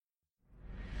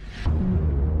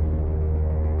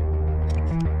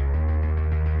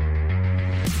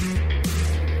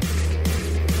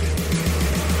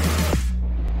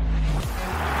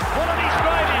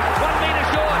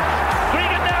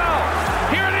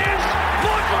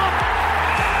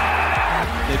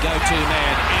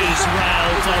two-man.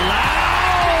 Israel Folau!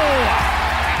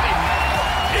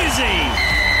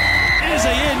 Is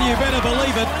he in? You better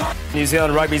believe it. New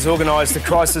Zealand Rugby's organised a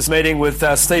crisis meeting with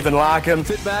Stephen Larkham.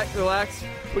 Sit back, relax,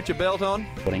 put your belt on,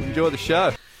 enjoy the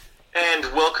show. And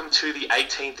welcome to the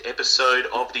 18th episode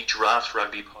of the Draft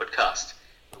Rugby podcast.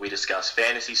 We discuss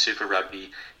fantasy Super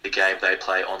Rugby, the game they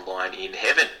play online in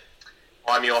heaven.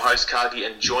 I'm your host, Cargie,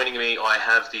 and joining me I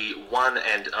have the one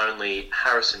and only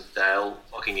Harrison Dale,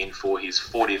 locking in for his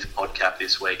 40th podcast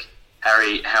this week.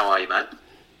 Harry, how are you, mate?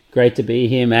 Great to be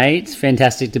here, mate. It's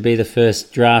fantastic to be the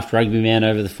first draft rugby man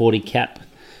over the 40 cap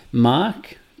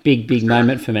mark. Big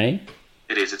moment for me.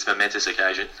 It is. It's a momentous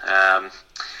occasion.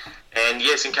 And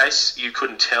yes, in case you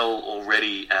couldn't tell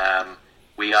already,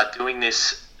 we are doing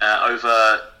this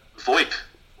over VoIP.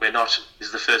 This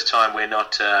is the first time we're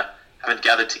not haven't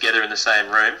gathered together in the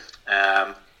same room.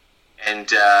 And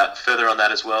further on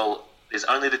that as well, there's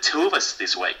only the two of us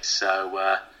this week.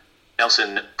 So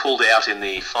Nelson pulled out in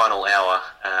the final hour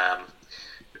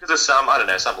because of some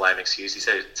lame excuse. He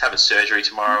said he's having surgery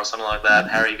tomorrow or something like that.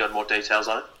 Harry, you got more details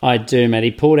on it? I do, mate. He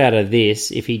pulled out of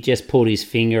this. If he just pulled his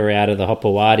finger out of the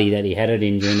Hopawati that he had it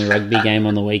in during the rugby game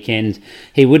on the weekend,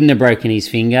 he wouldn't have broken his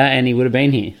finger and he would have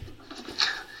been here.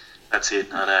 That's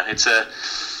it. I know. It's a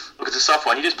soft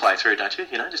one. You just play through, don't you?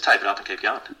 You know, just tape it up and keep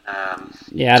going.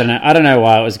 Yeah, I don't know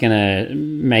why I was going to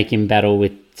make him battle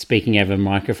with speaking over a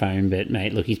microphone, but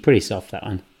mate, look, he's pretty soft, that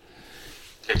one.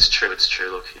 It's true.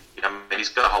 Look, he's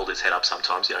got to hold his head up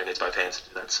sometimes. He needs both hands to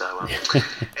do that. So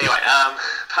anyway,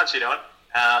 punch it on.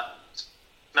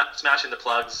 Smashing the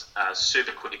plugs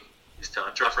super quick this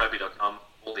time. draftrugby.com,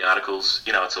 all the articles,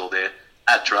 it's all there.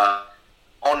 At Draft,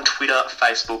 on Twitter,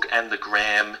 Facebook, and the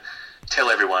Gram. Tell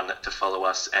everyone to follow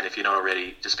us, and if you're not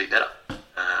already, just be better,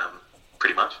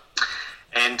 pretty much.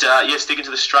 And sticking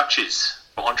to the structures.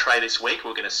 For entree this week,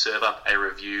 we're going to serve up a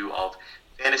review of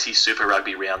Fantasy Super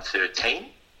Rugby Round 13.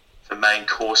 For main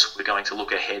course, we're going to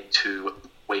look ahead to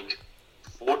we'll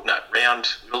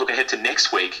look ahead to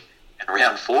next week and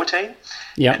round 14.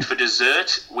 Yep. And for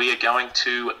dessert, we are going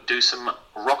to do some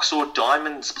Rocks or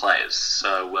Diamonds players.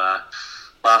 So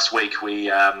last week we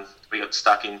got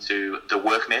stuck into the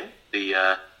workmen,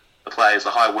 the players,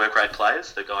 the high work rate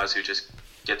players, the guys who just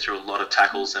get through a lot of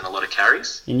tackles and a lot of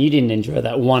carries. And you didn't enjoy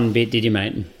that one bit, did you,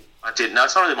 mate? I did. No,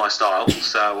 it's not really my style.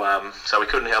 So we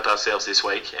couldn't help ourselves this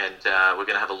week, and we're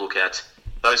going to have a look at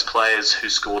those players who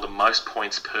score the most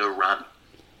points per run.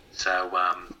 So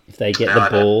if they get the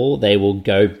ball, they will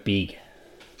go big.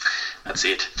 That's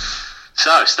it.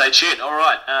 So stay tuned. All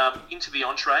right, into the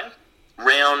entree.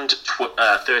 Round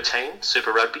 13,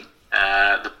 Super Rugby.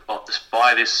 The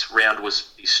bye this round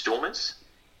was the Stormers.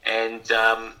 And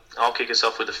I'll kick us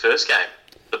off with the first game.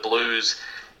 The Blues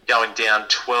going down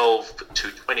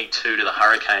 12-22 to the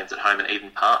Hurricanes at home in Eden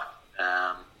Park.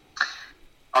 I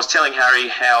was telling Harry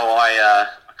how I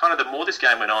the more this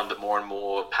game went on, the more and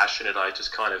more passionate I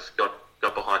just kind of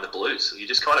got behind the Blues. You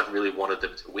just kind of really wanted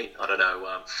them to win. I don't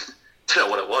know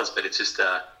what it was, but it's just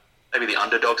maybe the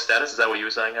underdog status. Is that what you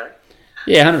were saying, Harry?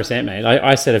 Yeah, 100%, mate.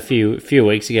 I said a few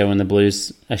weeks ago when the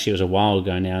Blues, actually it was a while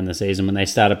ago now in the season, when they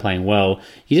started playing well,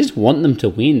 you just want them to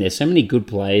win. There's so many good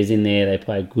players in there. They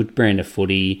play a good brand of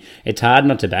footy. It's hard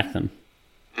not to back them.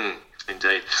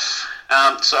 Indeed.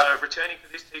 So returning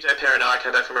for this, TJ Perenara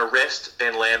came back from a rest,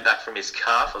 Ben Lamb back from his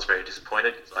calf. I was very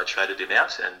disappointed because I traded him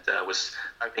out and was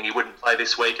hoping he wouldn't play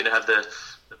this week and have the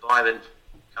bye then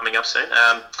coming up soon.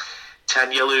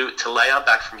 Tanielu Talea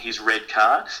back from his red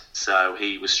card, so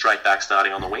he was straight back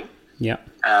starting on the wing. Yep.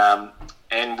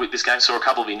 And with this game saw a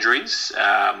couple of injuries,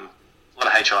 a lot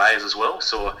of HIAs as well.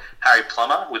 Saw Harry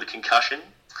Plummer with a concussion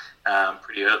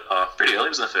pretty early. It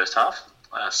was in the first half.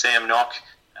 Sam Knock,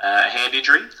 hand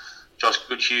injury. Josh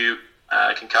Goodhue,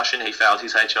 concussion. He failed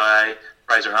his HIA.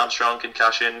 Fraser Armstrong,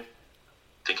 concussion.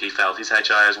 I think he failed his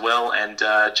HIA as well. And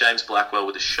James Blackwell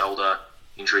with a shoulder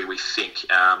injury, we think.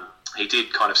 He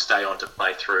did kind of stay on to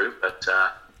play through, but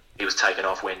he was taken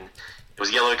off when it was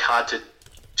a yellow card to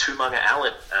Tumunga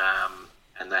Allen,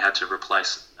 and they had to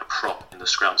replace a prop in the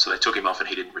scrum, so they took him off and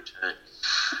he didn't return.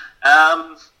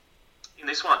 In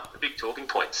this one, the big talking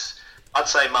points. I'd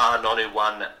say Ma'a Nonu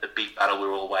won the big battle we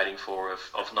were all waiting for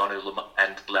of Nonu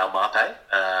and Lau Mape.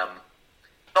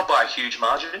 Not by a huge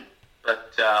margin,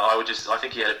 but I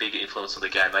think he had a big influence on the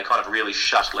game. They kind of really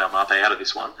shut Lau Mape out of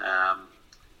this one.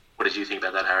 What did you think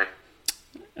about that, Harry?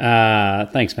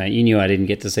 Thanks, mate. You knew I didn't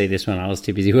get to see this one. I was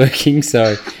too busy working.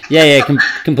 So,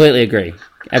 completely agree.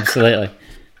 Absolutely.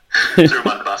 Threw him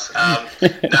under the bus.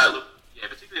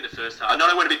 Particularly in the first half. I know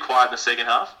they went a bit quiet in the second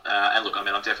half. And look, I'm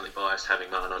definitely biased having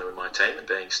Ma'a Nonu in my team and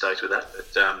being stoked with that.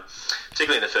 But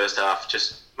particularly in the first half,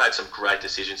 just made some great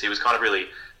decisions. He was kind of really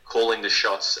calling the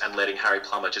shots and letting Harry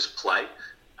Plummer just play.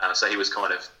 So he was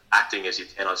kind of acting as your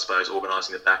 10, I suppose,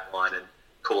 organising the back line and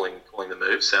calling the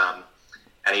moves.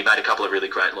 And he made a couple of really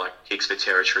great kicks for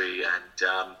territory and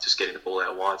just getting the ball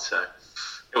out wide. So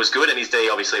it was good. And his D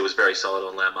obviously was very solid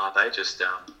on Laumape, just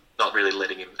not really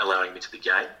allowing him into the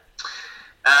game.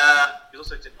 He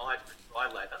was also denied for a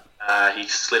try later. He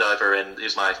slid over, and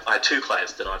I had 2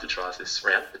 players denied for tries this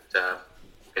round, but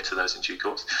we'll get to those in due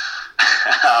course.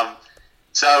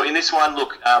 So in this one,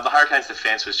 look, the Hurricanes'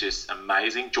 defence was just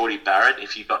amazing. Geordie Barrett,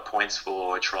 if you got points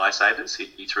for try savers,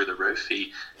 he'd be through the roof.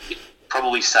 He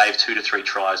probably saved 2 to 3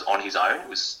 tries on his own. It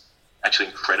was actually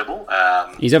incredible.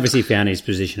 He's obviously found his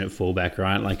position at fullback,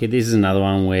 right? This is another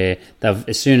one where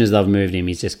as soon as they've moved him,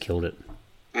 he's just killed it.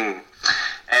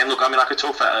 And look, I could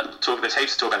talk. There's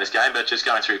heaps to talk about this game, but just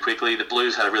going through quickly, the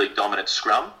Blues had a really dominant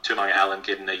scrum. Tuamung Allen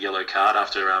getting a yellow card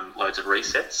after loads of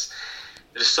resets.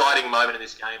 The deciding moment in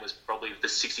this game was probably the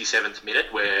 67th minute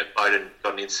where Bowden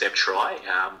got an intercept try.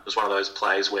 It was one of those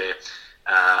plays where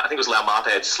I think it was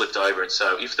Laumape had slipped over, and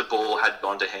so if the ball had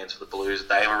gone to hands of the Blues,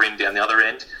 they were in down the other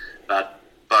end. But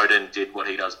Bowden did what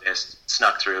he does best,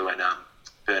 snuck through and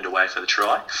burned away for the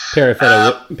try.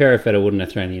 Perifetta wouldn't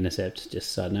have thrown the intercept,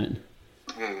 just side note.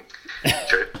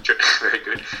 True, very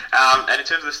good. And in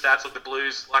terms of the stats, look, the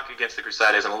Blues, like against the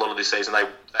Crusaders, and a lot of this season, they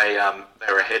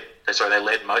were ahead. They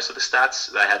led most of the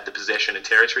stats. They had the possession and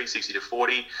territory,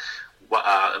 60-40,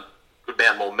 a good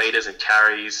amount more meters and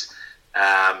carries,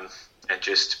 and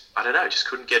just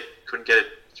couldn't get it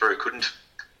through. Couldn't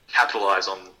capitalise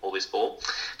on all this ball.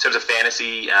 In terms of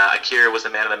fantasy, Akira was the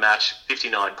man of the match,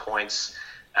 59 points,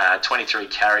 23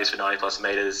 carries for 90 plus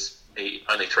meters.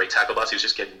 Only 3 tackle busts. He was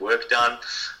just getting work done.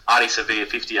 Artie Sevilla,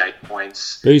 58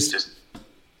 points. Boost.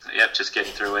 Just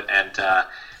getting through it. And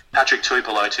Patrick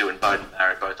Tuipulotu and Bowden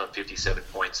Barrett both on 57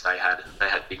 points. They had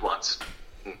big ones.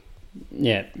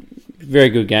 Yeah, very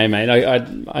good game, mate.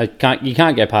 You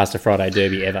can't go past a Friday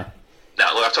Derby ever. No,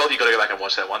 look, I've told you got to go back and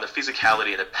watch that one. The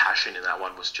physicality and the passion in that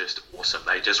one was just awesome.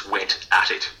 They just went at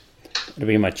it. It'll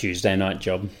be my Tuesday night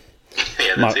job.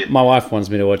 Yeah, that's it. My wife wants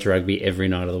me to watch rugby every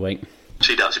night of the week.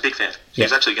 She does. She's a big fan. She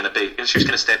was actually going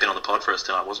to step in on the pod for us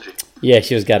tonight, wasn't she? Yeah,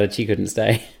 she was gutted. She couldn't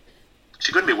stay.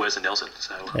 She couldn't be worse than Nelson.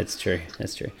 So That's true.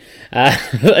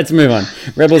 Let's move on.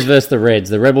 Rebels versus the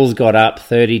Reds. The Rebels got up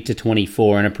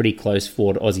 30-24 in a pretty close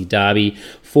fought Aussie derby.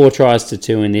 4 tries to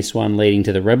 2 in this one, leading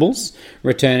to the Rebels.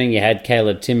 Returning, you had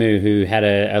Caleb Timu, who had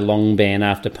a long ban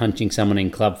after punching someone in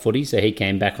club footy, so he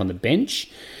came back on the bench.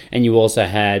 And you also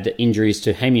had injuries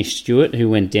to Hamish Stewart, who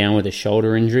went down with a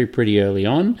shoulder injury pretty early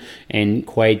on, and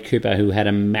Quade Cooper, who had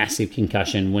a massive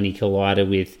concussion when he collided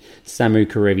with Samu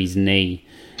Karevi's knee.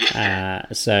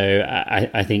 So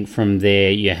I think from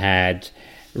there you had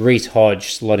Reece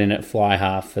Hodge slotting at fly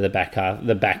half for the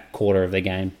back quarter of the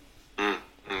game.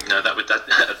 No,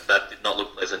 that did not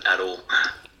look pleasant at all.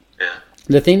 Yeah.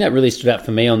 The thing that really stood out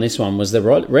for me on this one was the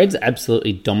Reds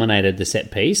absolutely dominated the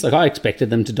set piece. I expected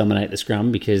them to dominate the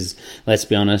scrum because, let's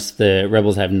be honest, the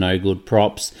Rebels have no good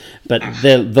props. But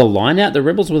the line-out, the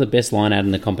Rebels were the best line-out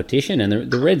in the competition,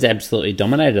 and the Reds absolutely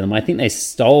dominated them. I think they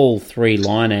stole 3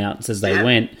 line-outs as they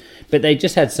went, but they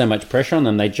just had so much pressure on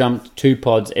them. They jumped 2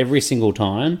 pods every single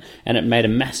time, and it made a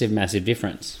massive, massive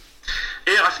difference.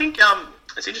 Yeah, I think...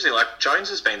 It's interesting, Jones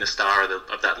has been the star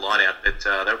of that line-out, but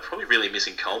they were probably really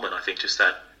missing Coleman, I think, just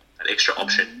that extra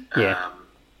option. Yeah.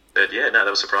 But yeah, no, that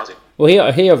was surprising. Well,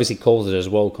 he obviously calls it as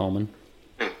well, Coleman.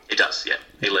 He does, yeah.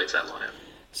 He leads that line-out.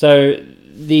 So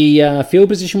the field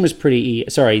position was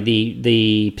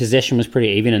the possession was pretty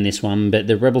even in this one, but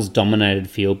the Rebels dominated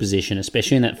field position,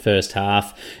 especially in that first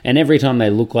half. And every time they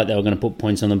looked like they were going to put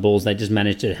points on the balls, they just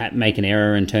managed to make an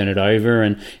error and turn it over.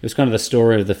 And it was kind of the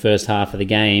story of the first half of the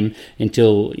game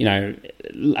until,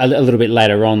 a little bit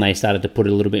later on, they started to put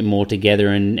a little bit more together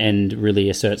and really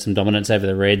assert some dominance over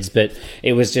the Reds. But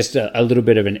it was just a little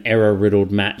bit of an error-riddled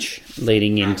match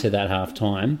leading into that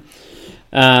half-time.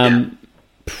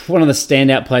 One of the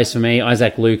standout plays for me,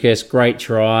 Isaac Lucas, great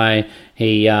try.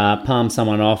 He palmed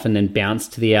someone off and then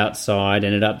bounced to the outside,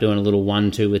 ended up doing a little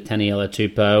 1-2 with Taniela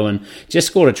Tupou, and just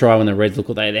scored a try when the Reds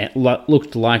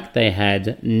looked like they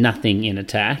had nothing in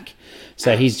attack.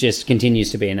 So he just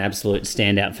continues to be an absolute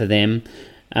standout for them.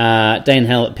 Dane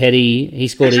Hallett-Petty, he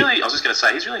scored... I was just going to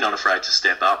say, he's really not afraid to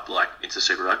step up into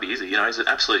Super Rugby, is he? He's an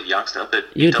absolute youngster, but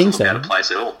he doesn't look out of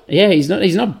place at all. Yeah, he's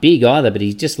not big either, but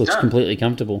he just looks completely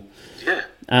comfortable. Yeah.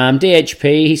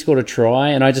 DHP, he scored a try,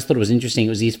 and I just thought it was interesting. It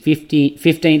was his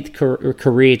 15th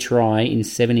career try in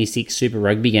 76 Super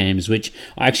Rugby games, which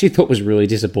I actually thought was really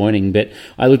disappointing. But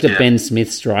I looked at Ben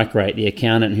Smith's strike rate, the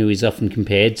accountant who he's often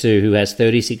compared to, who has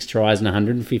 36 tries in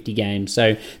 150 games.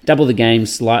 So double the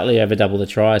games, slightly over double the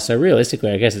tries. So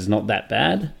realistically, I guess it's not that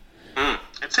bad.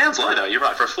 It sounds low, though. You're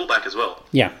right, for a fullback as well.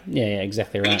 Yeah,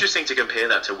 exactly right. Interesting to compare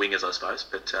that to wingers, I suppose.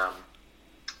 But,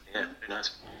 who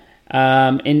knows?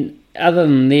 And other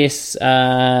than this,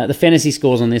 the fantasy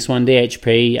scores on this one,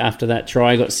 DHP, after that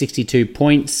try, got 62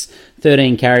 points,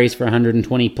 13 carries for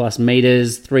 120 plus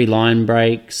metres, 3 line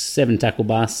breaks, 7 tackle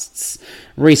busts.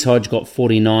 Reece Hodge got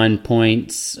 49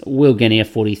 points, Will Genia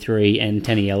 43, and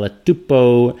Taniela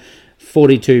Tupou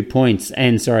 42 points.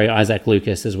 And, Isaac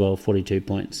Lucas as well, 42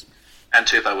 points. And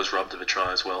Tupou was robbed of a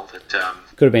try as well. That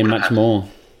could have been much more.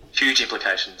 Huge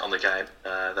implication on the game,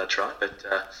 that try. But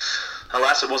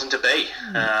alas, it wasn't to be.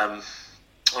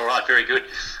 All right, very good.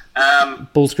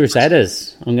 Bulls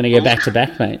Crusaders. I'm going to go back to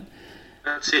back, mate.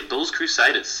 That's it, Bulls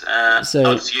Crusaders.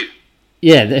 It's you.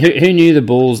 Yeah, who knew the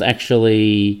Bulls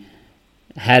actually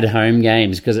had home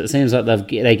games? Because it seems like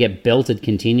they get belted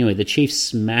continually. The Chiefs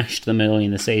smashed them early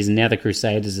in the season. Now the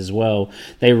Crusaders as well.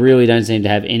 They really don't seem to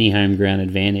have any home ground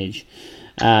advantage.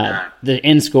 The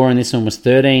end score on this one was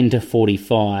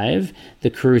 13-45. The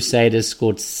Crusaders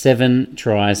scored 7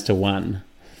 tries to 1.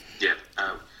 Yeah,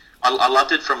 I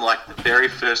loved it from like the very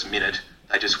first minute.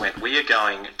 They just went, we are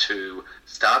going to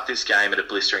start this game at a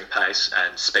blistering pace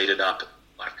and speed it up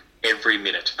like every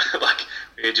minute. Like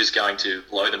we're just going to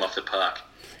blow them off the park.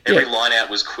 Every line out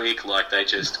was quick, like they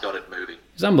just got it moving.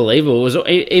 It was unbelievable. It was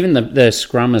even the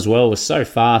scrum as well was so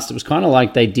fast. It was kind of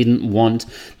like they didn't want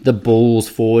the Bulls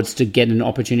forwards to get an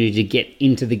opportunity to get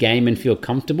into the game and feel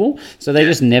comfortable. So they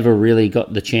just never really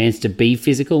got the chance to be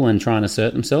physical and try and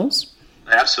assert themselves.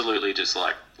 They absolutely just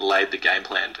like laid the game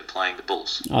plan for playing the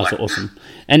Bulls. Oh, that's awesome.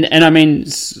 And I mean,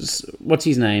 what's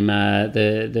his name?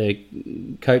 The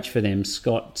coach for them,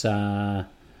 Scott...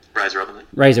 Razor Robinson.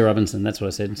 Razor Robinson, that's what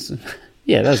I said.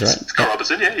 Yeah, that was right. Scott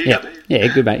Robertson, yeah,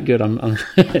 good mate, good. I'm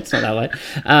it's not that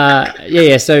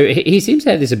late. So he seems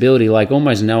to have this ability, like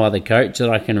almost no other coach that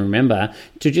I can remember,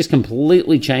 to just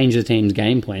completely change the team's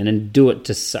game plan and do it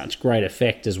to such great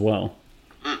effect as well.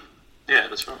 Yeah,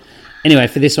 that's right. Anyway,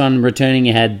 for this one, returning,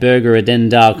 you had Berger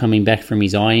Adendale coming back from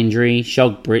his eye injury,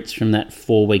 Shog Brits from that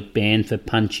 4-week ban for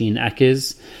punching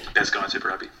Ackers. Best guy in Super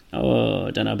Rugby. Oh,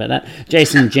 I don't know about that.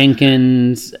 Jason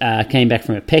Jenkins came back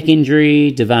from a pec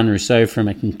injury. Devan Rousseau from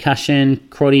a concussion.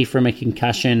 Crotty from a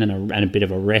concussion and a bit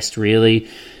of a rest, really.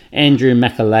 Andrew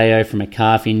Makaleo from a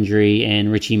calf injury.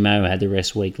 And Richie Moe had the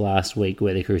rest week last week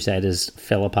where the Crusaders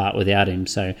fell apart without him.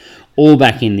 So all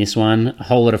back in this one. A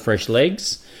whole lot of fresh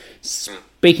legs.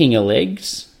 Speaking of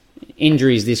legs,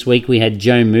 injuries this week, we had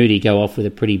Joe Moody go off with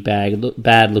a pretty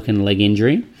bad-looking leg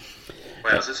injury.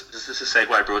 Wow, is this a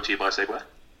segue brought to you by Segway?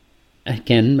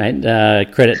 Again, mate,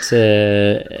 credit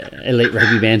to Elite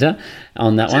Rugby Banter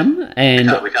on that one.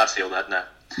 And we can't steal that, no.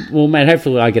 Well, mate,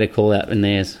 hopefully I get a call out in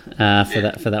theirs for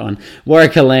that one.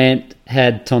 Warwick Lant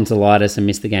had tonsillitis and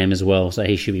missed the game as well, so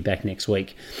he should be back next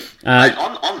week. Mate,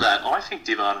 on that, I think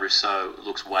Devan Rousseau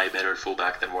looks way better at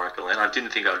fullback than Warwick Lant. I didn't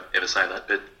think I'd ever say that,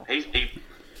 but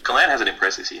Lant hasn't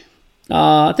impressed this year.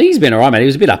 I think he's been all right, mate. He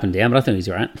was a bit up and down, but I think he's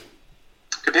all right.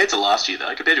 Compared to last year,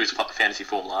 though, compared to his fantasy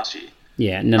form last year.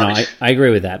 Yeah, no, I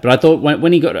agree with that. But I thought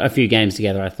when he got a few games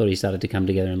together, I thought he started to come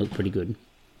together and look pretty good.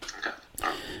 Okay.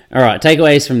 All right,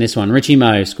 takeaways from this one. Richie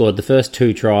Moe scored the first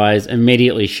 2 tries,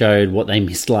 immediately showed what they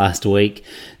missed last week.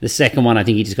 The second one, I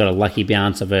think he just got a lucky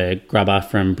bounce of a grubber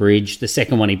from Bridge. The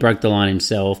second one, he broke the line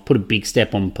himself, put a big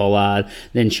step on Pollard,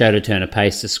 then showed a turn of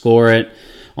pace to score it.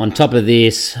 On top of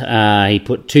this, he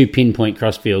put 2 pinpoint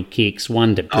crossfield kicks,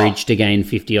 one to Bridge to gain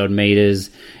 50-odd metres,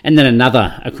 and then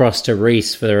another across to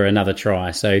Reece for another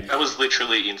try. So that was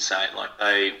literally insane. Like,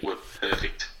 they were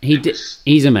perfect.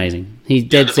 He's amazing. He's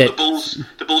dead set.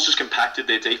 The Bulls just compacted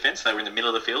their defence. They were in the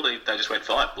middle of the field. They just went,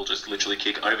 fine, we'll just literally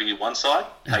kick over you one side,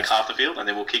 take half the field, and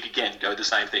then we'll kick again, go the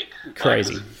same thing.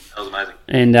 Crazy. That was amazing.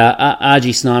 And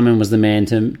RG Snyman was the man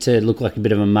to look like a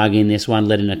bit of a mug in this one,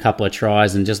 let in a couple of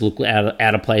tries and just look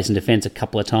out of place in defence a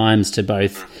couple of times to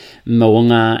both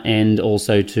Moonga and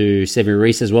also to Sevu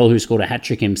Reece as well, who scored a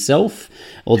hat-trick himself.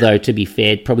 Although, to be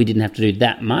fair, probably didn't have to do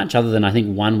that much, other than I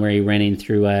think one where he ran in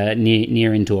through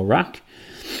near into a ruck.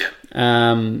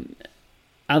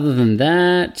 Other than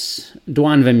that,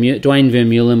 Dwayne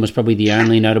Vermeulen was probably the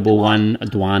only notable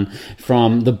one.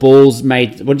 From the Bulls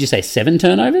made, what did you say, 7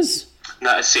 turnovers?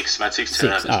 No, 6, mate. 6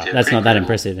 turnovers. Oh, that's not that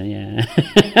impressive.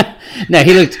 Yeah. No,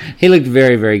 he looked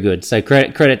very, very good. So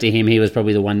credit to him. He was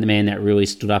probably the man that really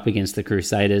stood up against the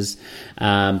Crusaders.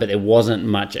 But there wasn't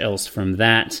much else from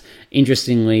that.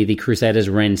 Interestingly, the Crusaders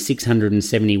ran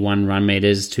 671 run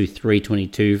meters to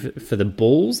 322 for the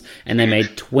Bulls, and they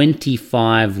made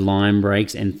 25 line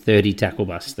breaks and 30 tackle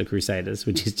busts, the Crusaders,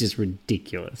 which is just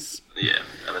ridiculous. Yeah,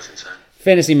 that's insane.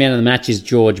 Fantasy man of the match is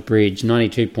George Bridge,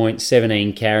 92 points,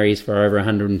 17 carries for over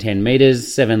 110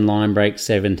 metres, 7 line breaks,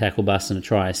 7 tackle busts and a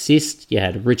try assist. You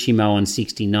had Richie Moe on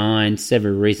 69,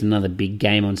 Sever Reese another big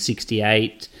game on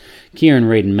 68, Kieran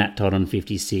Reid and Matt Todd on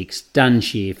 56,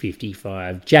 Dunshire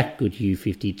 55, Jack Goodhue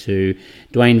 52,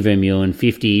 Dwayne Vermeulen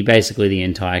 50. Basically the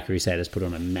entire Crusaders put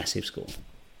on a massive score.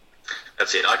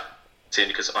 That's it.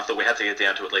 Because I thought we had to get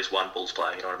down to at least one Bulls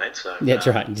player, you know what I mean? So yeah, that's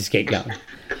right, just keep going.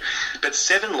 But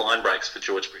 7 line breaks for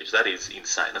George Bridge, that is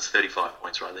insane. That's 35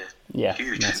 points right there. Yeah,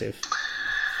 huge. Massive.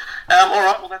 All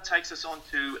right, well, that takes us on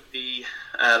to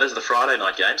those are the Friday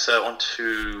night games. So on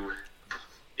to,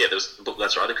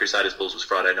 that's right, the Crusaders Bulls was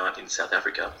Friday night in South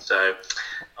Africa. So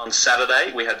on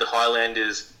Saturday, we had the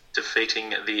Highlanders defeating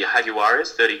the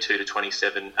Jaguares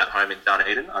 32-27 at home in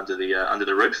Dunedin under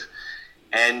the roof.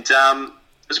 And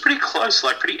it was a pretty close,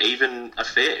 pretty even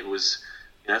affair. It was,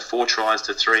 4 tries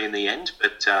to 3 in the end,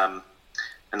 but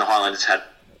and the Highlanders had,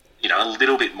 a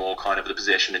little bit more kind of the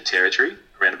possession and territory,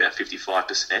 around about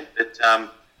 55%.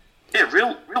 But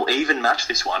real even match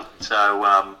this one. So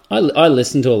I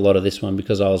listened to a lot of this one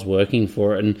because I was working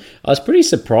for it, and I was pretty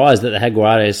surprised that the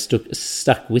Jaguares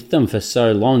stuck with them for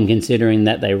so long, considering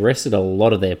that they rested a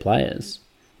lot of their players.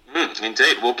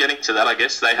 Indeed. Well, getting to that, I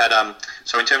guess they had.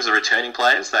 So in terms of returning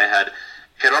players, they had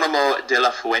Geronimo de la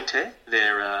Fuente,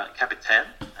 their captain,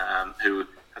 who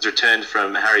has returned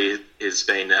from Harry has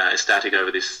been ecstatic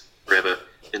over this forever.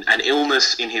 An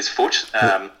illness in his foot.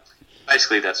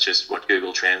 Basically, that's just what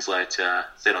Google Translate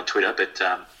said on Twitter, but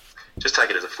just take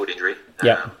it as a foot injury.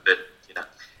 Yeah.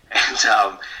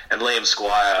 And Liam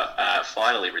Squire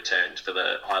finally returned for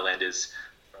the Highlanders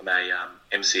from a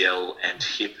MCL and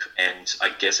hip, and I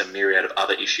guess a myriad of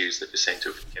other issues that just seem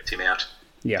to have kept him out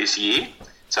this year.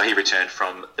 So he returned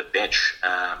from the bench,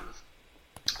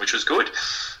 which was good.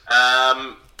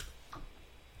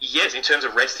 Yes, in terms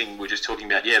of resting, we're just talking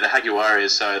about, the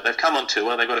Jaguares. So they've come on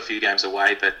tour. They've got a few games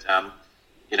away, but,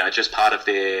 just part of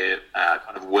their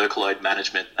kind of workload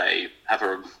management, they have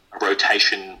a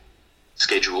rotation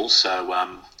schedule. So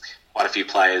quite a few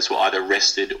players were either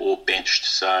rested or benched.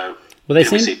 So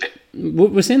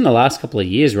we've seen the last couple of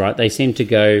years, right? They seem to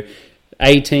go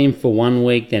A team for 1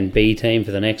 week, then B team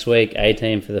for the next week, A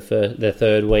team for the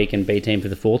third week, and B team for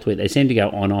the fourth week. They seem to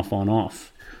go on, off, on,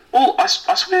 off. Well, I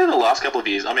swear the last couple of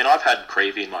years, I've had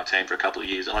Creevy in my team for a couple of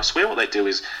years, and I swear what they do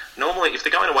is, normally, if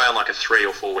they're going away on a 3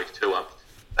 or 4 week tour,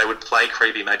 they would play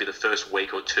Creevy maybe the first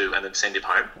week or 2 and then send him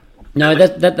home. No,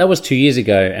 that was 2 years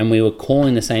ago, and we were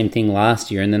calling the same thing last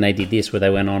year, and then they did this where they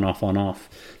went on, off, on, off.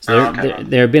 So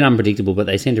they're a bit unpredictable, but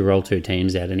they seem to roll 2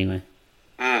 teams out anyway.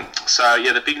 So,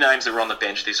 the big names that were on the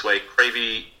bench this week,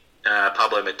 Creevy,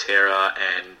 Pablo Matera,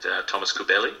 and Thomas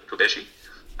Kubeshi.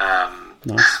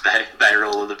 Nice. They are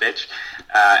all on the bench.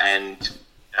 And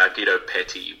Guido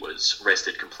Petty was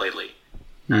rested completely.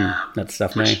 That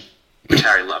stuff, me. Which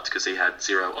Harry loved because he had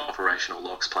 0 operational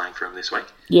locks playing for him this week.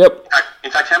 Yep.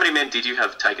 In fact, how many men did you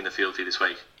have taken the field for you this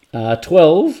week?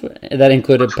 12. That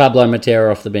included Pablo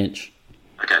Matera off the bench.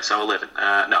 Okay, so 11.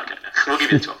 No, we'll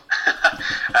give you the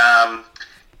 12.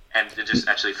 And just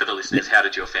actually for the listeners, how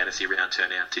did your fantasy round turn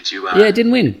out? Did you?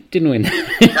 Didn't win.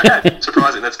 Okay,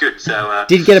 surprising. That's good. So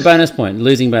did get a bonus point,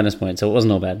 losing bonus point, so it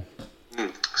wasn't all bad.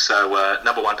 So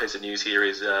number one piece of news here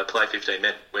is play 15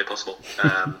 men where possible.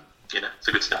 It's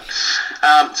a good start.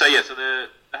 So the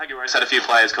Jaguares had a few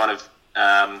players kind of,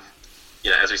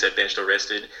 as we said, benched or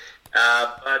rested.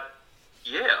 I'm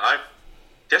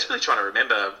desperately trying to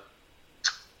remember,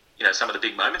 some of the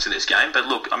big moments in this game. But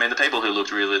look, the people who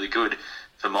looked really, really good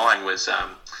for mine was,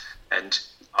 and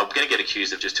I'm going to get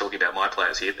accused of just talking about my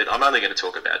players here, but I'm only going to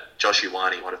talk about Josh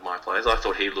Ioane, one of my players. I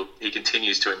thought he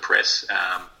continues to impress.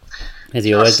 As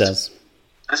he always does.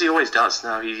 As he always does.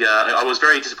 No, I was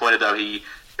very disappointed though. He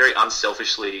very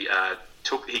unselfishly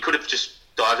he could have just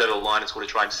dived over the line and scored a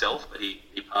try himself, but he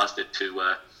passed it to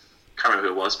can't remember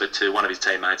who it was, but to one of his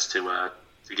teammates to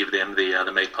give them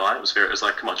the meat pie. It was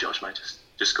like, come on, Josh, mate,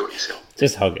 just score it yourself.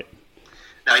 Just hug it.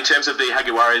 Now, in terms of the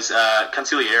Jaguares,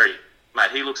 Concilieri,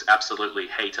 mate, he looks absolutely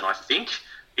heat, and I think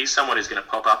he's someone who's going to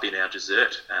pop up in our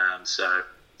dessert. So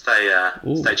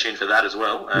stay tuned for that as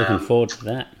well. Looking forward to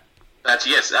that. That's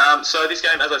yes. So this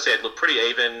game, as I said, looked pretty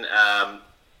even,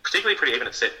 particularly pretty even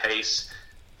at set piece.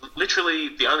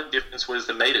 literally the only difference was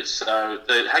the metres. So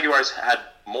the Jaguars had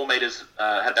more metres,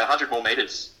 had about 100 more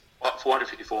metres,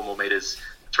 454 more metres,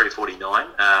 349,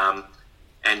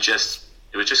 and it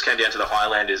just came down to the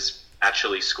Highlanders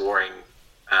actually scoring,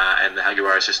 and the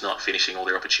Jaguars just not finishing all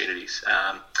their opportunities.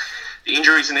 The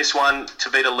injuries in this one,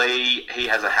 Tavita Lee, he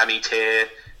has a hammy tear.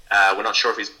 We're not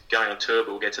sure if he's going on tour,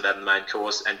 but we'll get to that in the main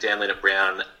course. And Dan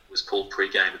Leonard-Brown was pulled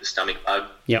pre-game with a stomach bug.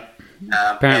 Yep.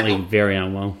 Apparently very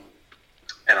unwell.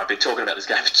 And I've been talking about this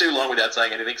game for too long without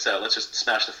saying anything, so let's just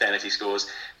smash the fantasy scores.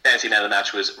 Fantasy man of the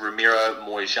match was Ramiro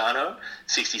Moijano,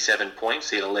 67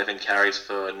 points. He had 11 carries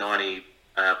for 90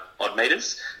 odd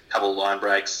metres, a couple of line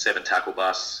breaks, 7 tackle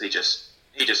busts. He just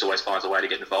always finds a way to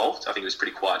get involved. I think he was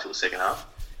pretty quiet till the second half.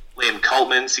 Liam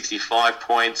Coltman, 65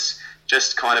 points,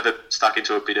 just kind of stuck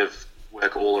into a bit of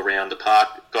work all around the park.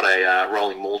 Got a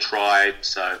rolling maul try,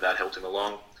 so that helped him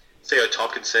along. Theo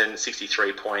Tompkinson,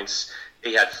 63 points.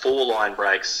 He had 4 line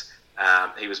breaks.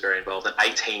 He was very involved, and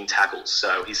 18 tackles,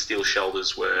 so his steel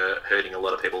shoulders were hurting a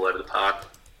lot of people all over the park.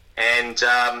 And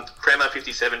Crema,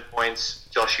 57 points.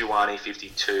 Josh Ioane,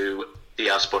 52.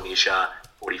 Diaz Bonisha,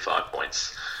 45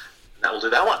 points. And that will do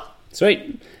that one.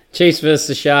 Sweet. Chiefs versus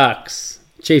the Sharks.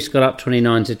 Chiefs got up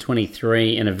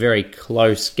 29-23 in a very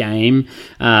close game.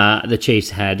 The Chiefs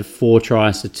had 4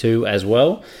 tries to 2 as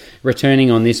well. Returning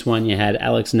on this one, you had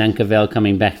Alex Nankervel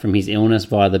coming back from his illness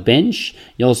via the bench.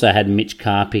 You also had Mitch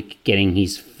Karpik getting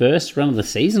his first run of the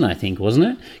season, I think, wasn't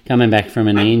it? Coming back from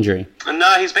a knee injury.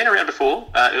 No, he's been around before,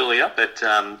 earlier, but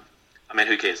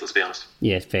who cares? Let's be honest.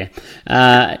 Yeah, fair.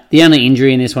 The only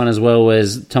injury in this one as well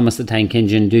was Thomas the Tank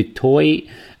Engine Dutoy.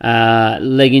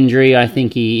 Leg injury. I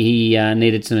think he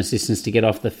needed some assistance to get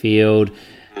off the field.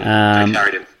 They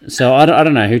carried him. So I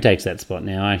don't know who takes that spot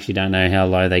now. I actually don't know how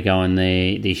low they go in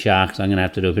the Sharks. I'm going to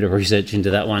have to do a bit of research into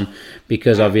that one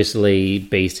because obviously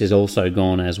Beast is also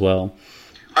gone as well.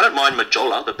 I don't mind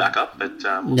Majola, the backup, but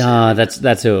no,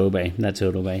 that's who it'll be. That's who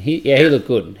it'll be. He looked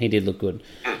good. He did look good.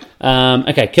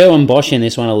 Okay, Kerwin Bosch in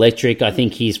this one, electric. I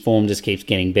think his form just keeps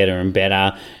getting better and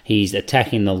better. He's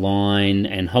attacking the line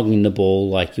and hogging the ball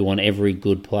like you want every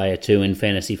good player to in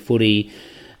fantasy footy.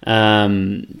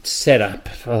 Set up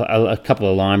a couple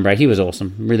of line breaks. He was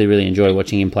awesome. Really, really enjoy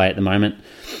watching him play at the moment.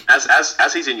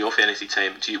 As he's in your fantasy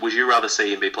team, would you rather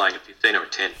see him be playing at 15 or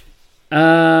at 10?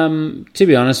 To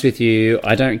be honest with you,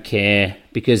 I don't care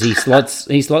because he slots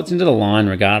into the line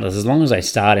regardless. As long as I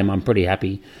start him, I'm pretty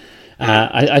happy.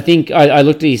 I think I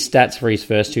looked at his stats for his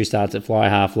first 2 starts at fly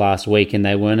half last week, and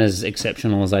they weren't as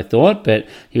exceptional as I thought. But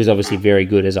he was obviously very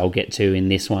good, as I'll get to in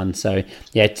this one. So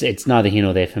yeah, it's neither here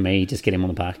nor there for me. Just get him on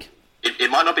the park.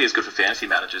 It might not be as good for fantasy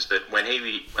managers, but when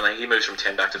he moves from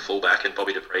 10 back to fullback and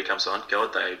Bobby Dupree comes on,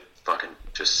 God, they fucking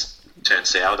just turn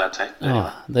sour, that team.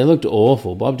 Oh, they looked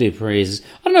awful. Bob Dupree is...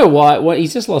 I don't know why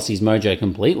he's just lost his mojo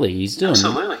completely. He's doing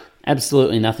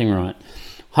absolutely nothing right.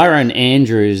 Hiron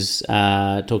Andrews,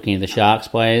 talking to the Sharks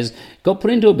players, got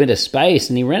put into a bit of space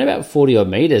and he ran about 40-odd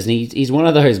metres and he's one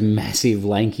of those massive,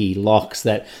 lanky locks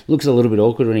that looks a little bit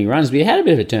awkward when he runs, but he had a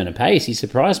bit of a turn of pace. He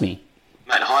surprised me.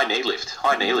 Mate, high knee lift.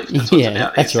 That's what it's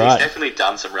about. That's right. He's definitely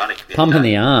done some running. Pumping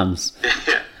the arms.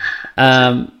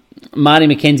 Yeah. Marty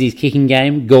McKenzie's kicking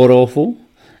game, god-awful.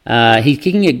 He's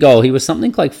kicking at goal. He was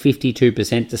something like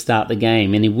 52% to start the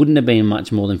game, and he wouldn't have been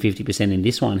much more than 50% in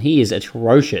this one. He is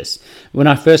atrocious. When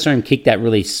I first saw him kick that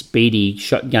really speedy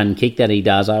shotgun kick that he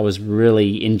does, I was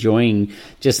really enjoying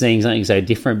just seeing something so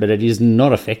different, but it is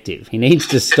not effective. He needs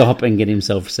to stop and get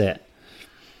himself set.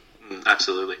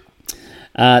 Absolutely.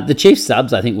 The Chiefs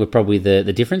subs, I think, were probably the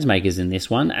difference makers in this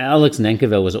one. Alex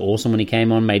Nankervel was awesome when he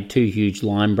came on, made 2 huge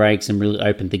line breaks and really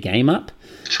opened the game up.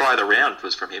 Try of the round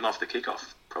was from him off the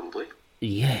kickoff, probably.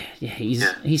 Yeah,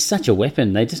 he's such a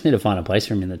weapon. They just need to find a place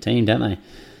for him in the team, don't they?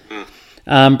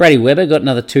 Brady Weber got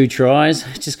another 2 tries.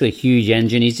 Just got a huge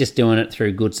engine. He's just doing it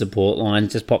through good support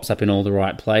lines. Just pops up in all the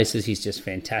right places. He's just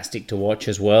fantastic to watch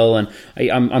as well. And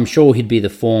I'm sure he'd be the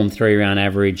form 3-round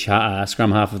average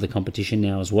scrum half of the competition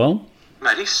now as well.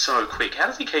 Mate, he's so quick. How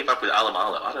does he keep up with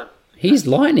Alamalo? He's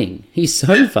lightning. He's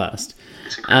so fast.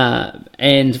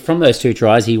 And from those 2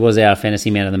 tries, he was our fantasy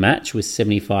man of the match with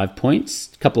 75 points.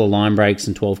 A couple of line breaks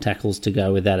and 12 tackles to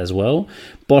go with that as well.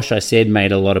 Bosch, I said,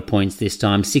 made a lot of points this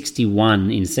time. 61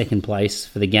 in second place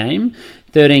for the game.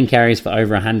 13 carries for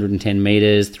over 110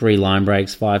 metres, 3 line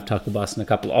breaks, 5 tackle busts and a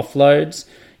couple of offloads.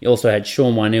 You also had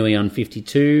Sean Wainui on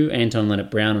 52, Anton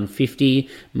Leonard-Brown on 50,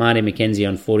 Marty McKenzie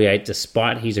on 48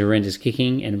 despite his horrendous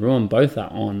kicking, and Ruan Botha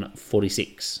on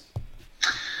 46.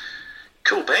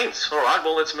 Cool beans. All right,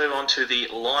 well, let's move on to the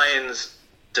Lions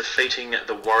defeating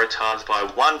the Waratahs by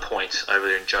 1 point over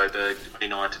there in Joburg,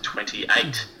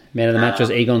 29-28. Man of the match was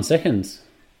Egon Seconds.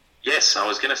 Yes, I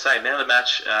was going to say man of the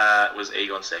match was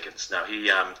Egon Seconds. No,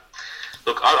 he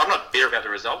look. I'm not bitter about the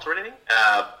result or anything,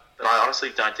 but I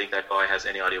honestly don't think that guy has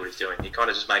any idea what he's doing. He kind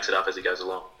of just makes it up as he goes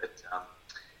along. But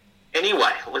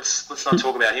anyway, let's not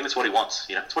talk about him. It's what he wants.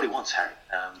 It's what he wants, Harry.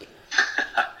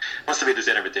 Wants to be the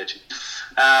centre of attention.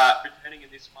 Returning in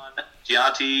this one,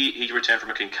 Gianti, he returned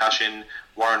from a concussion.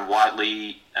 Warren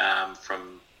Whiteley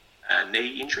from a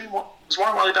knee injury. Was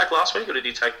Warren Whiteley back last week, or did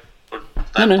he take?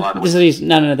 No.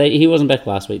 He wasn't back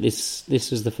last week. This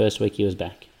was the first week he was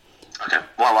back. Okay,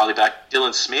 Warren Whiteley back.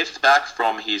 Dylan Smith back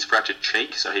from his fractured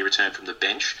cheek, so he returned from the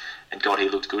bench, and God, he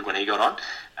looked good when he got on.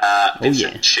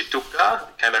 Vincent Shitduka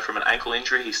came back from an ankle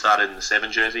injury. He started in the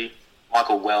 7 jersey.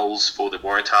 Michael Wells for the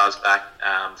Waratahs back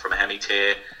from a hammy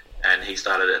tear, and he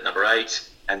started at number 8.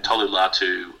 And Tolu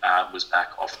Latu was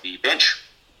back off the bench.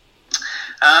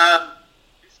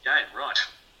 This game, right.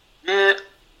 Yeah,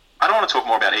 I don't want to talk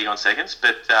more about Egon Seconds,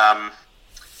 but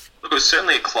look, it was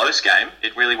certainly a close game.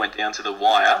 It really went down to the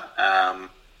wire. I'm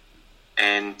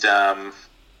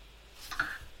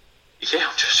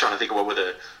just trying to think of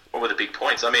what were the big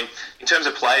points. I mean, in terms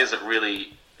of players that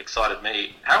really excited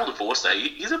me, Harold Forster,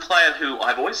 he's a player who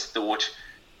I've always thought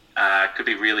could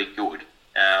be really good,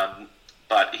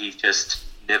 but he just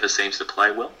never seems to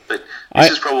play well. But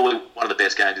this is probably one of the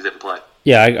best games he's ever played.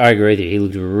 Yeah, I agree with you. He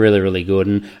looked really, really good.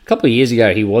 And a couple of years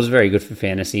ago, he was very good for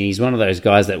fantasy. He's one of those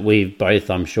guys that we've both,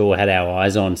 I'm sure, had our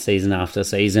eyes on season after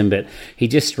season, but he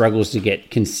just struggles to get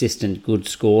consistent good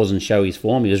scores and show his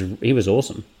form. He was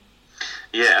awesome.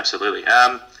 Yeah, absolutely.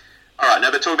 All right, now,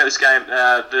 but talking about this game,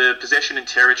 the possession and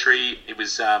territory, it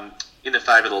was in the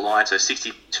favour of the Lions, so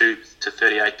 62 to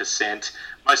 38%.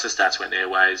 Most of the stats went their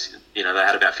ways. They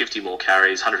had about 50 more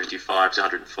carries, 155 to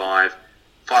 105.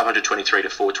 523 to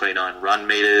 429 run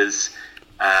meters.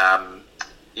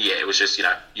 It was just,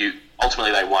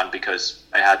 ultimately they won because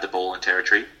they had the ball in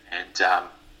territory, and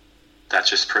that's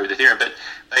just proved the theorem. But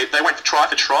they went for try.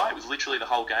 It was literally the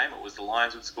whole game. It was the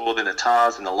Lions would score, then the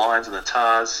Tars, and the Lions and the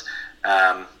Tars.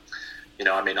 Rob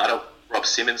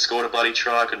Simmons scored a bloody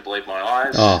try. I couldn't believe my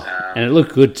eyes. And it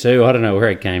looked good too. I don't know where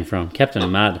it came from. Captain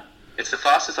Mud. It's the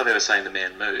fastest I've ever seen the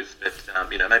man move, but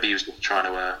maybe he was trying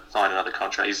to sign another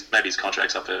contract. Maybe his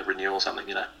contract's up for renewal or something,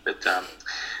 But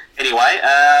anyway,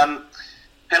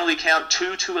 penalty count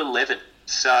 2 to 11,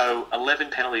 so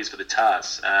 11 penalties for the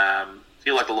Tars.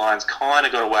 Feel like the Lions kind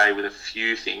of got away with a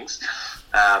few things,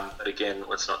 but again,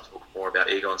 let's not talk more about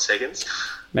Egon Seconds.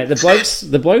 Mate,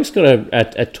 the bloke's got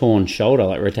a torn shoulder,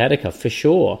 like rotator cuff for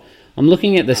sure. I'm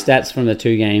looking at the stats from the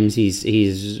 2 games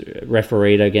he's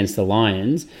refereed against the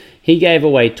Lions. He gave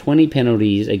away 20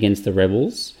 penalties against the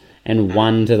Rebels and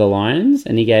 1 to the Lions,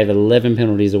 and he gave 11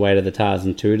 penalties away to the Tars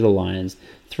and 2 to the Lions.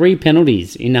 3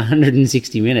 penalties in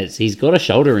 160 minutes. He's got a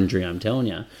shoulder injury, I'm telling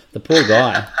you. The poor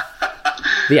guy.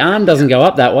 The arm doesn't go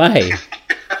up that way.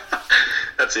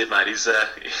 That's it, mate. It's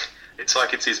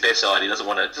like it's his best side. He doesn't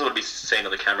want to be seen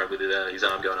on the camera with his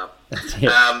arm going up. That's it.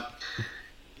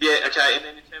 Yeah, okay, and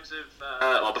then in terms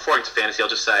of, before I get to fantasy, I'll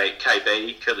just say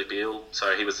KB, Curly Beale,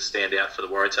 so he was the standout for the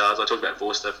Waratahs. I talked about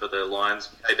Forster for the Lions,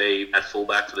 KB at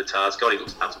fullback for the Tars. God, he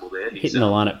looks comfortable there. He's hitting the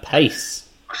line at pace.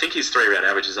 I think his 3-round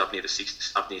average is up near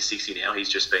 60 now. He's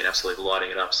just been absolutely lighting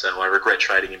it up, so I regret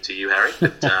trading him to you, Harry,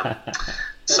 but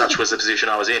such was the position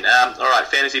I was in. All right,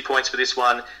 fantasy points for this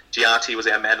one. Gianti was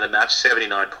our man of the match,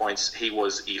 79 points. He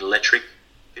was electric,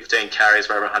 15 carries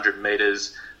for over 100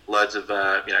 metres. Loads of,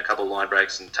 a couple of line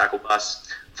breaks and tackle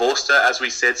busts. Forster, as we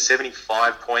said,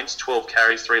 75 points, 12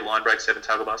 carries, 3 line breaks, 7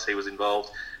 tackle busts. He was involved.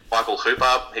 Michael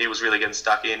Hooper, he was really getting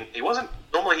stuck in.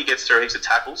 Normally he gets through heaps of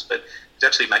tackles, but he's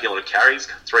actually making a lot of carries,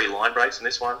 3 line breaks in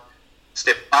this one.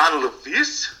 Stefan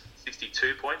Levis,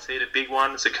 62 points. He had a big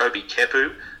one. Sakobi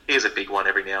Kepu, he has a big one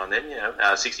every now and then,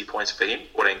 60 points for him,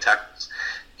 14 tackles.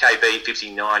 KB,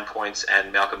 59 points,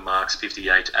 and Malcolm Marks,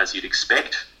 58, as you'd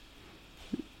expect.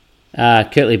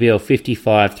 Curtly Beale,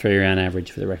 55 3-round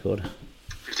average for the record.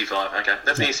 55, okay.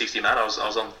 That's near 60, mate. I was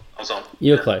on.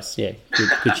 You were close, yeah.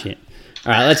 Good shit.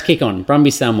 All right, let's kick on.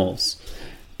 Brumbies Sunwolves.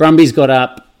 Brumbies got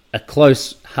up a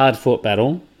close, hard-fought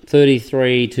battle,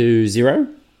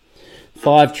 33-0.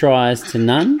 5 tries to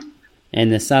none.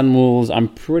 And the Sunwolves, I'm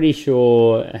pretty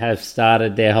sure, have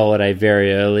started their holiday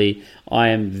very early. I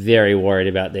am very worried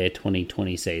about their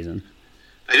 2020 season.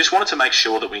 They just wanted to make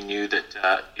sure that we knew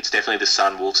that it's definitely the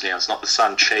Sun Wolves now. It's not the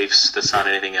Sun Chiefs, the Sun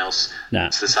anything else. No.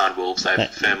 It's the Sun Wolves.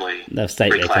 They've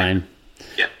staked their claim.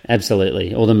 Yeah.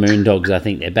 Absolutely. Or the Moondogs, I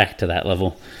think they're back to that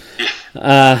level.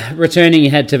 Yeah. Returning,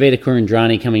 you had Tavita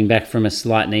Kurandrani coming back from a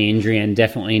slight knee injury and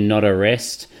definitely not a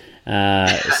rest.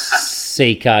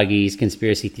 See Cargie's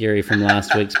conspiracy theory from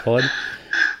last week's pod.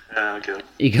 Good.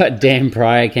 You got Dan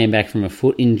Pryor came back from a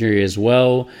foot injury as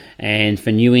well. And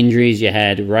for new injuries, you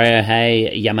had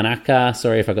Ryohei Yamanaka.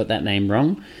 Sorry if I got that name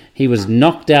wrong. He was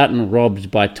knocked out and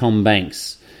robbed by Tom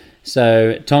Banks.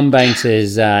 So Tom Banks'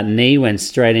 knee went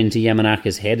straight into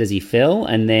Yamanaka's head as he fell.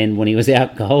 And then when he was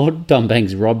out cold, Tom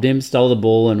Banks robbed him, stole the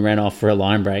ball and ran off for a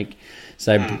line break.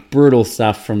 So brutal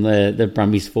stuff from the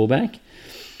Brumbies fullback.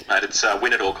 Mate, it's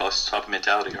win at all costs type of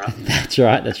mentality, right?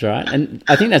 That's right. And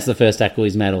I think that's the first tackle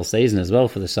he's made all season as well,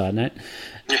 for the side note.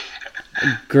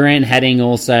 Grant Hadding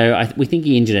also, we think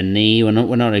he injured a knee. We're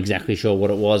not exactly sure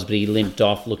what it was, but he limped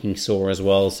off looking sore as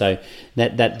well. So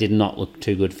that did not look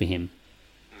too good for him.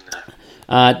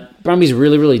 Brumbies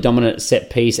really, really dominant at set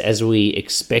piece as we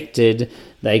expected.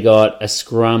 They got a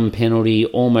scrum penalty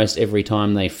almost every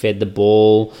time they fed the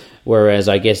ball. Whereas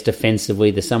I guess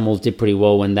defensively, the Sunwolves did pretty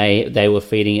well when they were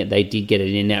feeding it. They did get it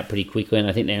in and out pretty quickly, and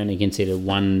I think they only conceded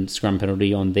one scrum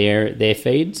penalty on their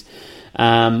feeds.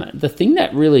 The thing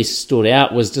that really stood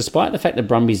out was, despite the fact that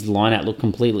Brumbies' line-out looked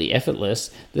completely effortless,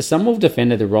 the Sunwolves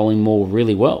defended the rolling maul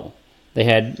really well. They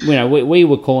had, we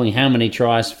were calling how many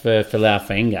tries for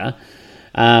Laufenga.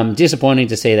 Disappointing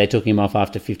to see they took him off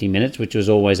after 50 minutes, which was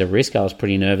always a risk. I was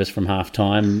pretty nervous from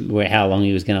half-time how long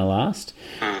he was going to last.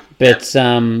 But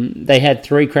they had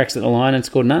 3 cracks at the line and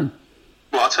scored none.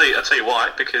 Well, I'll tell you why.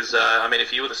 Because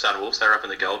if you were the Sunwolves, they were up in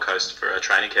the Gold Coast for a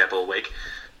training camp all week.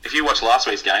 If you watched last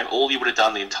week's game, all you would have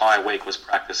done the entire week was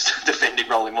practice defending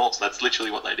rolling mauls. That's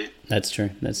literally what they did. That's true.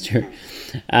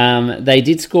 They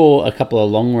did score a couple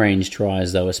of long-range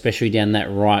tries, though, especially down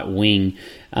that right wing.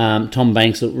 Tom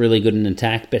Banks looked really good in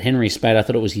attack, but Henry Spade, I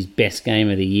thought it was his best game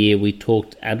of the year. We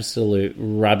talked absolute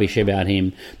rubbish about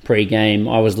him pre-game.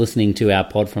 I was listening to our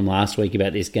pod from last week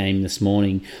about this game this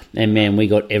morning, and man, we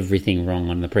got everything wrong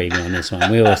on the preview on this one.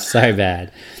 We were so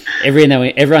bad.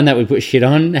 Everyone that we put shit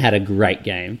on had a great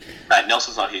game. Mate,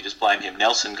 Nelson's not here, just blame him.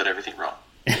 Nelson got everything wrong.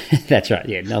 That's right,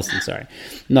 yeah, Nelson, sorry.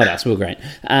 Not us, we were great.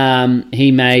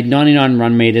 He made 99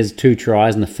 run meters, 2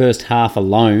 tries in the first half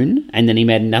alone, and then he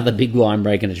made another big line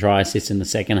break and a try assist in the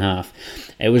second half.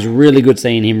 It was really good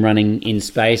seeing him running in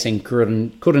space, and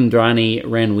Kurandrani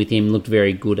ran with him, looked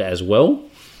very good as well.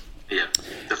 Yeah,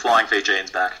 the flying Fijian's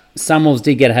back. Sunwolves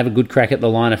did have a good crack at the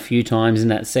line a few times in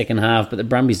that second half, but the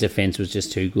Brumbies' defence was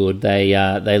just too good.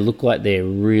 They look like they're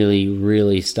really,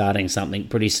 really starting something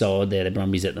pretty solid there, the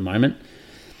Brumbies, at the moment.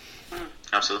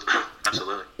 Absolutely.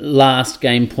 Last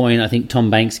game point, I think Tom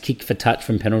Banks' kick for touch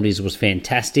from penalties was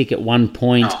fantastic. At one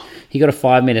point, he got a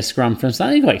 5-metre scrum from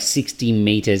something like 60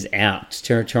 metres out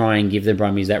to try and give the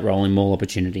Brumbies that rolling maul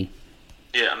opportunity.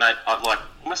 Yeah, mate, I'd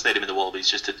almost need him in the Wallabies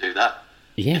just to do that.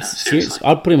 Yes, seriously.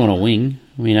 I'd put him on a wing,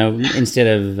 instead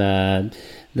of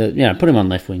put him on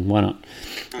left wing. Why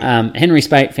not? Henry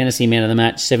Spate, fantasy man of the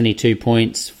match, 72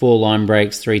 points, 4 line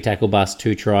breaks, 3 tackle busts,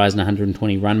 2 tries, and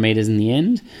 120 run meters in the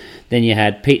end. Then you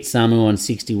had Pete Samu on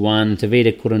 61,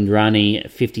 Tavita Kurandrani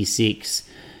 56,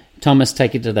 Thomas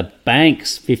Take It to the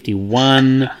Banks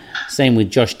 51. Same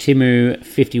with Josh Timu,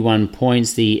 51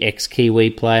 points, the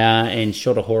ex-Kiwi player, and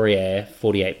Shota Horia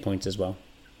 48 points as well.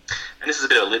 And this is a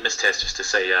bit of a litmus test just to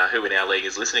see who in our league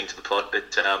is listening to the pod,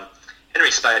 but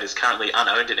Henry Spade is currently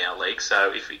unowned in our league,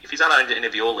 so if he's unowned in any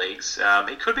of your leagues,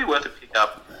 he could be worth a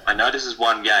pick-up. I know this is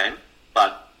one game,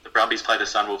 but the Brumbies play the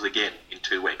Sunwolves again in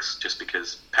 2 weeks, just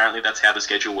because apparently that's how the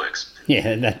schedule works.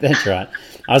 Yeah, that's right.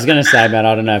 I was going to say, Matt,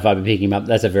 I don't know if I'd be picking him up.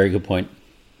 That's a very good point.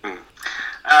 They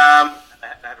have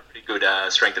a pretty good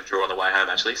strength of draw on the way home,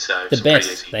 actually. So the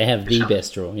best. They have the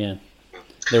best draw, yeah.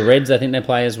 The Reds, I think they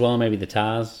play as well, maybe the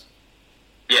Tars.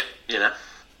 Yeah,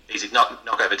 easy.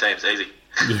 Knock over teams, easy.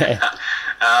 Yeah.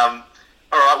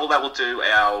 All right, well, that will do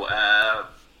our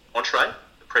entree,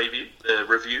 the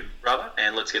review,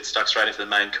 and let's get stuck straight into the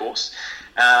main course.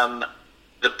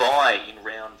 The bye in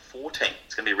round 14.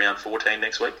 It's going to be round 14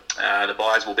 next week. The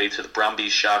byes will be to the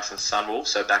Brumbies, Sharks and Sunwolves,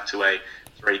 so back to a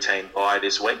 3-team bye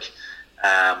this week.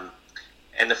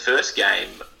 And the first game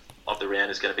of the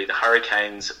round is going to be the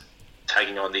Hurricanes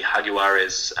taking on the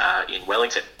Jaguares in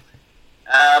Wellington.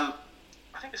 I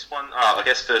think this one... I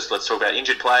guess first let's talk about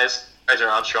injured players. Fraser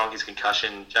Armstrong, his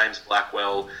concussion. James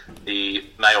Blackwell, the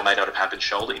may or may not have happened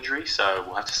shoulder injury, so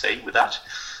we'll have to see with that.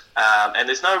 And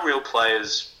there's no real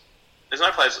players... There's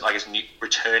no players, I guess,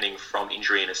 returning from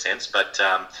injury in a sense, but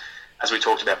as we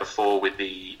talked about before with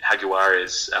the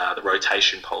Jaguares, the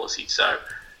rotation policy. So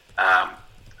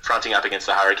fronting up against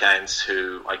the Hurricanes,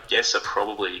 who I guess are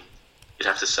probably, you'd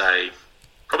have to say,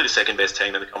 probably the second best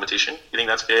team in the competition. You think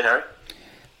that's fair, Harry?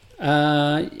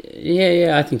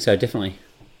 Yeah, I think so, definitely.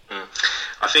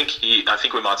 I think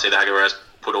we might see the Jaguares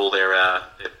put all their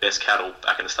best cattle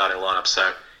back in the starting lineup.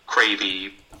 So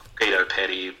Creevy, Peter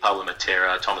Petty, Pablo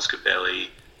Matera, Thomas Cubelli,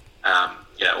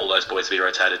 all those boys will be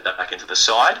rotated back into the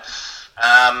side.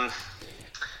 And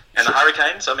the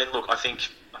Hurricanes, I mean, look, I think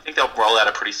they'll roll out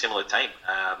a pretty similar team.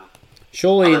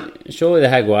 Surely the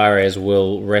Jaguares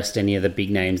will rest any of the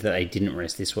big names that they didn't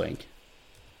rest this week.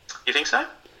 You think so?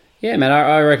 Yeah, man,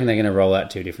 I reckon they're going to roll out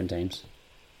 2 different teams.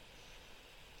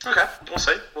 Okay, we'll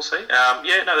see.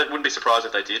 That wouldn't be surprised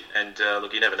if they did. And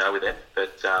look, you never know with them.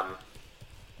 But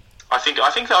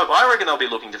I reckon they'll be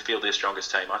looking to field their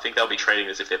strongest team. I think they'll be treating it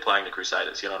as if they're playing the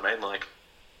Crusaders. You know what I mean? Like,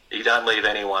 you don't leave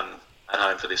anyone at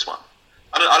home for this one.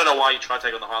 I don't know why you try to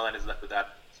take on the Highlanders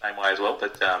that same way as well,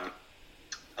 but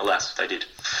alas, they did.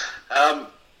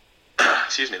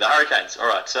 Excuse me, the Hurricanes. All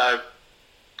right, so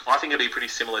I think it'll be a pretty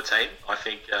similar team. I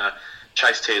think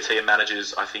Chase Tiatia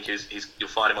manages. I think you'll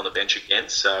find him on the bench again.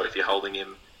 So if you're holding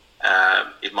him,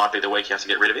 it might be the week you have to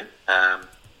get rid of him.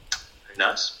 Who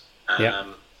knows?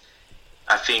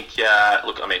 I think.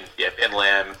 Ben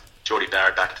Lamb, Geordie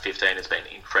Barrett back at 15 has been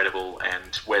incredible,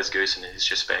 and Wes Goosen has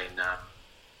just been.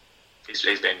 He's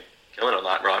been killing it on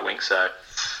that right wing, so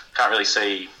can't really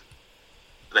see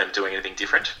them doing anything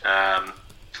different.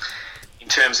 In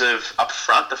terms of up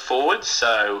front, the forwards,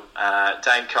 so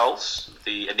Dane Coles,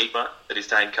 the enigma that is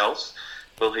Dane Coles,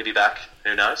 will he be back?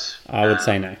 Who knows? I would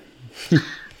say no.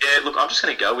 Yeah, look, I'm just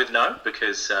going to go with no,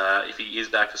 because if he is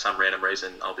back for some random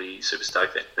reason, I'll be super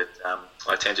stoked then. But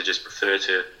I tend to just prefer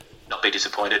to not be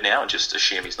disappointed now and just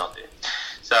assume he's not there.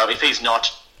 So if he's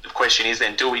not, the question is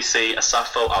then, do we see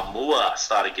Asafo Amua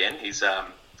start again? He's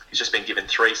just been given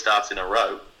 3 starts in a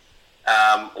row.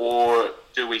 Or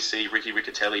do we see Ricky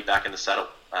Riccatelli back in the saddle?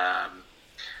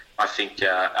 I think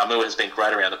Amua has been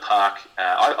great around the park.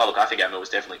 I think Amua was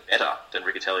definitely better than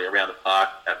Riccatelli around the park.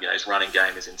 His running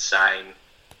game is insane.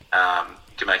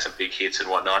 He can make some big hits and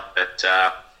whatnot. But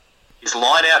his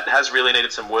line-out has really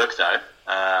needed some work, though.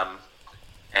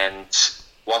 And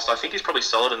whilst I think he's probably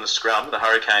solid in the scrum, the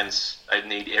Hurricanes, they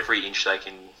need every inch they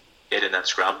can get in that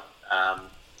scrum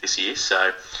this year.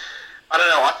 So, I don't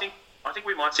know. I think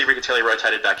we might see Riccatelli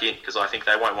rotated back in, because I think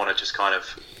they won't want to just kind of...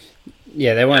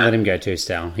 Yeah, they won't let him go too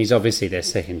stale. He's obviously their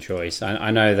second choice.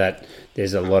 I know that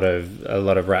there's a lot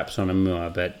of raps on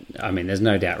Amua, but I mean, there's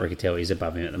no doubt Riccatelli's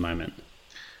above him at the moment.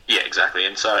 Yeah, exactly.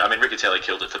 And so, I mean, Riccatelli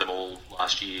killed it for them all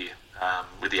last year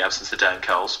with the absence of Dane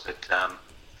Coles. But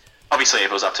obviously,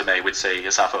 if it was up to me, we'd see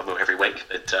Asafo Amua every week.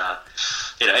 But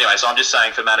anyway, so I'm just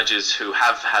saying, for managers who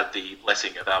have had the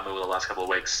blessing of Amua the last couple of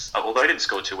weeks, although he didn't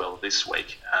score too well this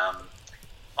week,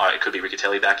 it could be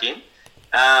Riccatelli back in.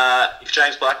 If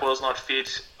James Blackwell's not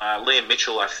fit, Liam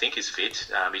Mitchell, I think, is fit.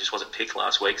 He just wasn't picked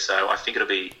last week, so I think it'll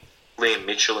be Liam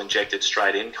Mitchell injected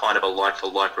straight in, kind of a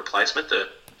like-for-like replacement,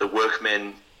 the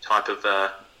workman type of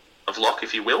lock,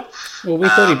 if you will. Well,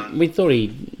 we thought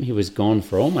he was gone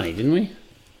for all money, didn't we?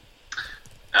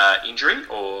 Injury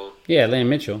or? Yeah, Liam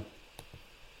Mitchell.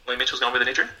 Liam Mitchell's gone with an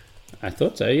injury? I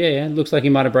thought so, yeah. Looks like he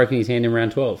might have broken his hand in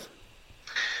round 12.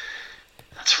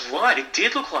 That's right, it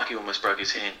did look like he almost broke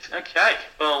his hand. Okay,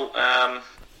 well,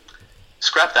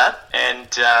 scrap that. And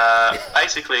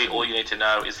basically all you need to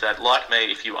know is that, like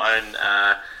me, if you own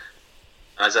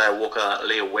Isaiah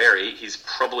Walker-Leawere, he's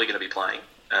probably going to be playing.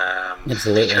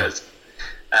 Absolutely. Because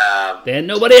there's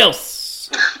nobody else.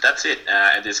 That's it.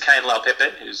 And there's Kane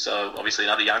Laupepe, who's obviously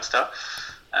another youngster.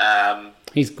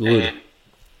 He's good.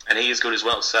 And he is good as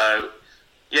well. So,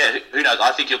 yeah, who knows?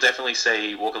 I think you'll definitely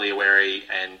see Walker-Leawere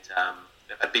and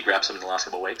a big raps in the last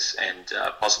couple of weeks, and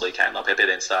possibly Kane Laupepe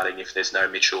then starting if there's no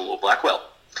Mitchell or Blackwell.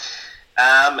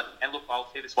 And look, I'll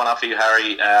clear this one up for you,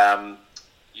 Harry.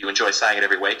 You enjoy saying it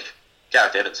every week.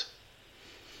 Gareth Evans.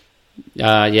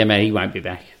 Yeah, mate, he won't be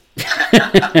back.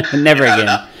 Never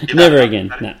again. Never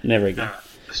again. No, never again. Right.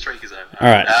 The streak is over. All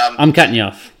right, I'm cutting you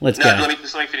off. Let's go. Let me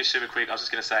finish super quick. I was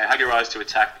just going to say, Haguero's to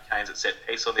attack the Canes at set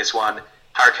piece on this one.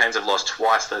 Hurricanes have lost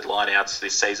twice the line-outs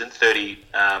this season, 30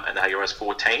 and the Haguero's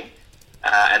 14.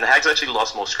 And the Hags actually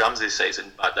lost more scrums this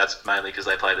season, but that's mainly because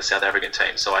they play the South African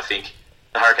team. So I think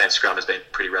the Hurricane scrum has been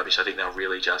pretty rubbish. I think they'll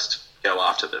really just go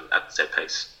after them at the set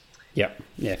piece. Yep.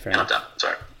 Yeah, fair and enough. I'm done.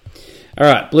 Sorry.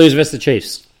 All right, Blues versus the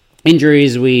Chiefs.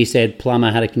 Injuries, we said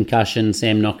Plummer had a concussion,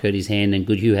 Sam Nock hurt his hand, and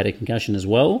Goodhue had a concussion as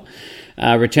well.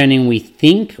 Returning, we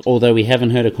think, although we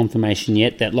haven't heard a confirmation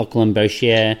yet, that Lachlan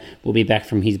Bouchier will be back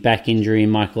from his back injury,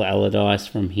 Michael Allardyce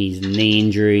from his knee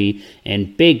injury,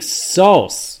 and Big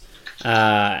Sauce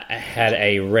had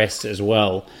a rest as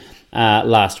well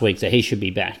last week, so he should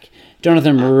be back.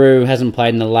 Jonathan Maru hasn't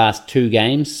played in the last 2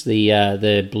 games.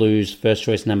 The Blues' first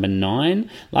choice number 9.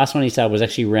 Last one he started was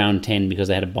actually round 10 because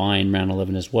they had a bye in round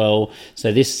 11 as well.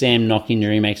 So this Sam Knock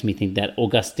injury makes me think that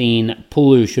Augustine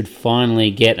Pulu should finally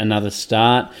get another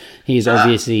start. He is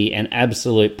obviously an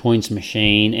absolute points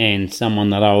machine and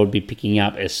someone that I would be picking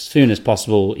up as soon as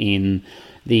possible in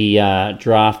the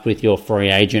draft with your free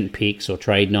agent picks or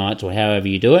trade nights or however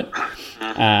you do it.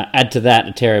 Add to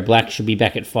that, Terry Black should be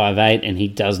back at 5'8", and he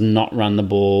does not run the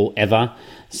ball ever.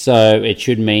 So it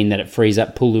should mean that it frees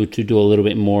up Pulu to do a little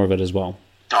bit more of it as well.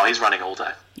 Oh, he's running all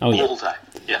day. Oh, yeah. All day,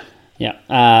 yeah.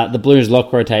 Yeah. The Blues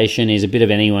lock rotation is a bit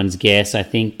of anyone's guess. I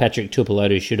think Patrick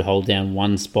Tuipulotu should hold down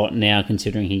one spot now,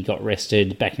 considering he got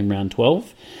rested back in round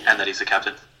 12. And that he's the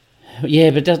captain.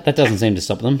 Yeah, but that doesn't seem to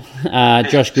stop them.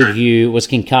 Josh Goodhue was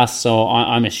concussed, so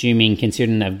I'm assuming,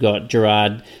 considering they've got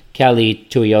Gerard, Kelly,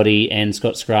 Tuioti, and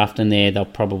Scott Scrafton there, they'll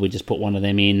probably just put one of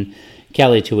them in.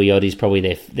 Kelly Tuioti is probably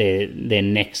their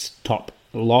next top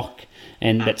lock,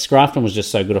 but Scrafton was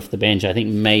just so good off the bench. I think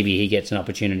maybe he gets an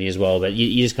opportunity as well, but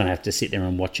you're just going to have to sit there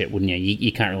and watch it, wouldn't you?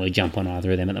 You can't really jump on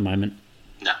either of them at the moment.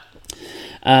 No.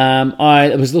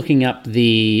 I was looking up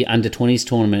the under-20s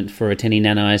tournament for Ateni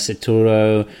Nanai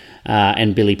Seturo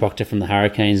and Billy Proctor from the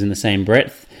Hurricanes in the same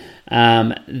breadth.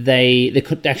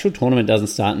 The actual tournament doesn't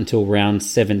start until round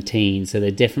 17, so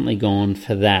they're definitely gone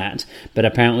for that. But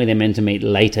apparently they're meant to meet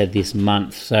later this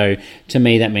month. So to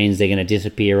me, that means they're going to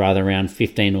disappear either around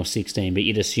 15 or 16. But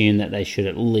you'd assume that they should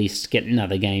at least get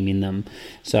another game in them.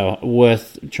 So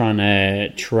worth trying to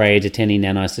trade Ateni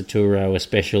Nanai Seturo,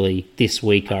 especially this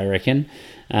week, I reckon,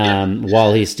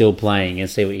 while he's still playing, and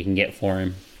see what you can get for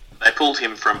him. They pulled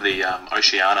him from the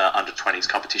Oceania under-20s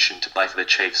competition to play for the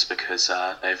Chiefs because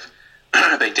they've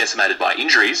been decimated by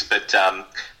injuries, but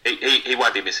he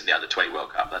won't be missing the under-20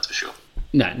 World Cup, that's for sure.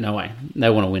 No way.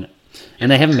 They want to win it. And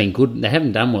they haven't been good. They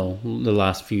haven't done well the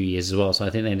last few years as well, so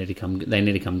I think they need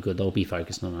to come good. They'll be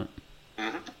focused on it.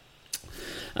 Mm-hmm.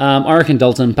 I reckon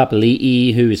Dalton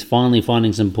Papali'i, who is finally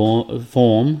finding some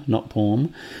form, not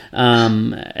porn,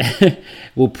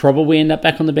 will probably end up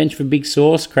back on the bench for Big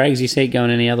Sauce. Craig, do you see it going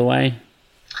any other way?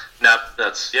 No,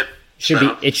 that's, yep.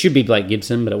 It should be Blake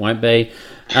Gibson, but it won't be.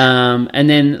 And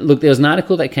then, look, there was an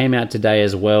article that came out today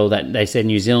as well that they said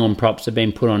New Zealand props have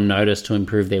been put on notice to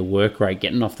improve their work rate,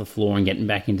 getting off the floor and getting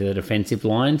back into the defensive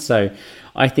line. So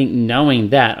I think knowing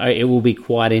that, it will be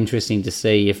quite interesting to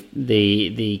see if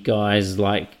the guys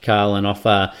like Carl and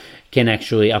Offa can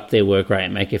actually up their work rate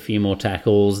and make a few more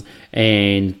tackles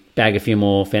and bag a few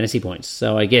more fantasy points.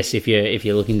 So I guess if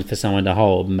you're looking for someone to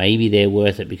hold, maybe they're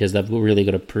worth it because they've really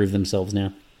got to prove themselves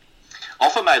now.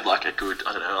 Offa made like a good,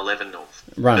 11 or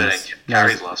runs.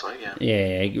 Carries last week, yeah.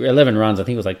 Yeah, 11 runs. I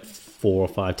think it was like 4 or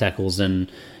 5 tackles, and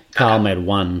Carl made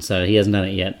 1, so he hasn't done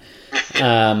it yet.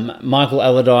 Michael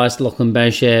Allardyce, Lachlan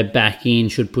Boucher back in,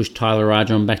 should push Tyler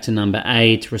Rajon back to number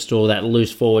 8, restore that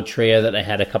loose forward trio that they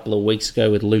had a couple of weeks ago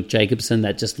with Luke Jacobson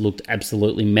that just looked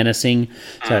absolutely menacing.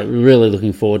 So really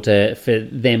looking forward for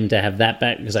them to have that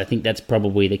back, because I think that's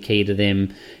probably the key to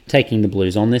them taking the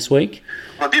Blues on this week.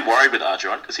 I'm a bit worried with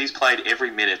Arjon because he's played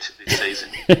every minute this season.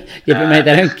 Yeah, but mate,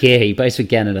 they don't care. He plays for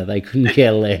Canada. They couldn't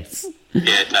care less.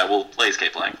 Yeah, no, well, please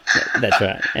keep playing. That's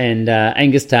right. And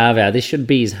Angus Tarvau, this should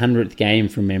be his 100th game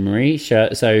from memory.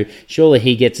 So surely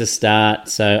he gets a start.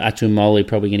 So Atumoli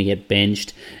probably going to get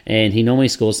benched. And he normally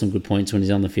scores some good points when he's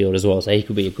on the field as well. So he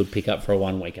could be a good pickup for a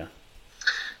one-weeker.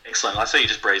 Excellent. I see you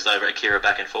just breezed over Akira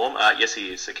back in form. Yes,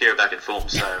 he is. Akira back in form.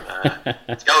 So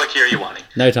go Akira Ioane.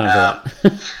 No time for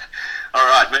that. All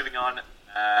right, moving on.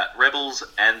 Rebels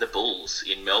and the Bulls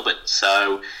in Melbourne.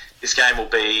 So this game will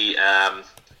be...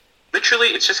 literally,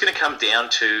 it's just going to come down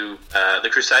to the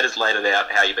Crusaders laid it out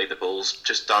how you beat the Bulls.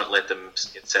 Just don't let them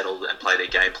get settled and play their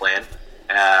game plan.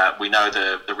 We know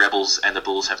the Rebels and the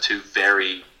Bulls have 2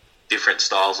 very different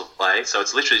styles of play, so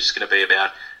it's literally just going to be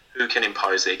about who can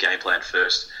impose their game plan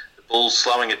first. The Bulls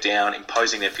slowing it down,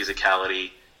 imposing their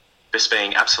physicality, just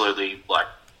being absolutely like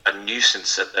a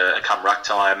nuisance at come ruck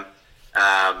time,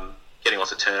 getting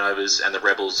lots of turnovers, and the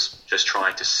Rebels just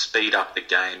trying to speed up the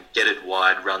game, get it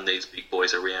wide, run these big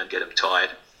boys around, get them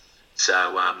tired.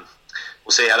 So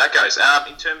we'll see how that goes.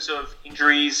 In terms of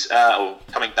injuries, or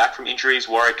coming back from injuries,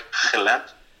 Warwick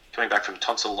Gelant, coming back from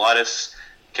tonsillitis,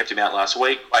 kept him out last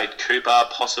week. Wade Cooper,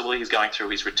 possibly, he's going through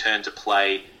his return to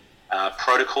play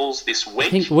protocols this week. I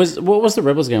think what was the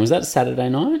Rebels game? Was that Saturday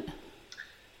night?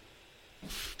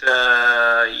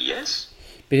 Yes.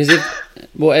 Because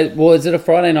is it a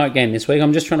Friday night game this week?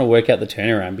 I'm just trying to work out the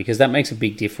turnaround because that makes a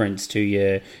big difference to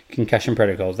your concussion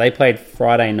protocols. They played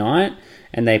Friday night,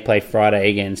 and they play Friday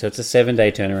again. So it's a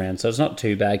 7-day turnaround. So it's not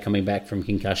too bad coming back from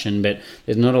concussion, but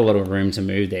there's not a lot of room to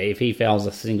move there. If he fails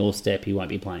a single step, he won't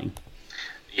be playing.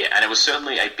 Yeah, and it was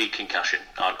certainly a big concussion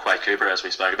on Quade Cooper, as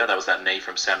we spoke about. That was that knee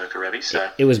from Samu Karevi. So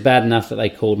it was bad enough that they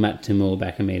called Matt Timur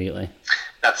back immediately.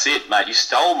 That's it, mate. You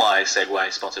stole my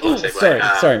segue, sponsored by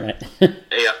Segway. Sorry, mate.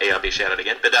 ERB shout out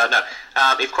again. But no,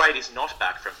 if Quade is not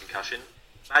back from concussion,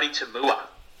 Matty Tamua,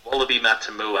 Wallaby Matt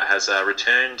Tamua, has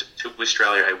returned to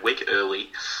Australia a week early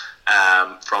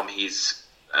from his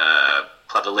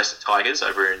club, the Leicester Tigers,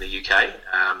 over in the UK.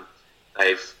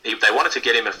 They wanted to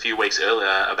get him a few weeks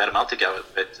earlier, about a month ago,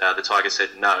 but the Tigers said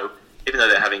no, even though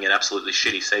they're having an absolutely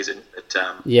shitty season. But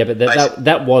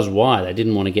that was why they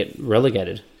didn't want to get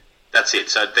relegated. That's it.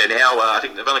 So they're now, I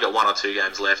think they've only got 1 or 2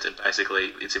 games left, and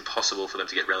basically it's impossible for them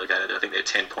to get relegated. I think they're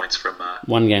 10 points from...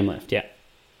 1 game left, yeah.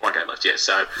 1 game left, yeah.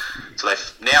 So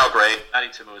they've now agreed. Matty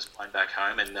Timur is playing back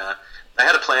home, and they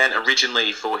had a plan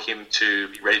originally for him to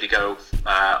be ready to go,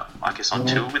 I guess, on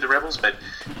tour with the Rebels, but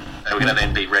they were going to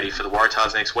then be ready for the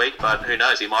Waratahs next week. But who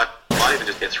knows? He might even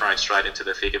just get thrown straight into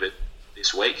the thick of it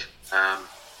this week. I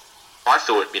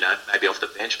thought, maybe off the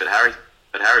bench, but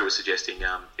Harry was suggesting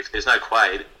if there's no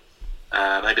Quade,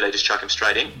 maybe they just chuck him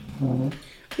straight in.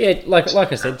 Yeah, like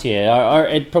I said to you,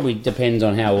 it probably depends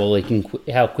on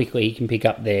how quickly he can pick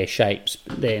up their shapes,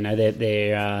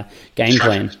 their game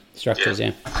plan structures.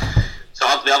 Yeah. So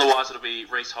otherwise, it'll be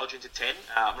Reece Hodge into 10.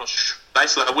 I'm not sure.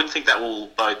 Basically, I wouldn't think that will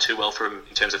bode too well for him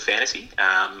in terms of fantasy.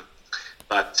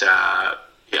 But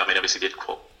obviously did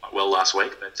quite well last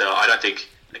week. But I think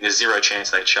there's zero chance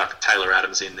they'd chuck Taylor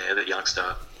Adams in there, that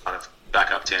youngster, kind of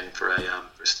backup 10 for a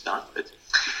start. But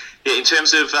yeah, in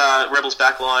terms of Rebels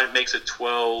backline, Meeks at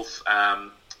 12,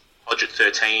 Hodge at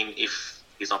 13 if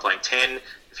he's not playing 10.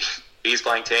 If he's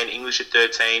playing 10, English at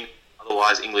 13.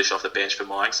 Otherwise, English off the bench for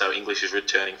Mike. So English is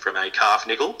returning from a calf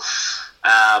niggle.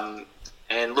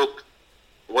 And look,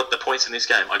 what the points in this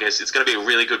game, I guess it's going to be a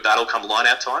really good battle come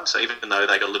line-out time. So even though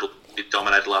they got a little bit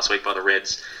dominated last week by the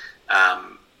Reds,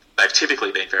 they've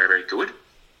typically been very, very good.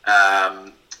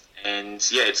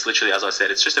 And yeah, it's literally, as I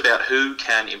said, it's just about who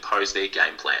can impose their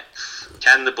game plan.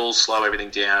 Can the Bulls slow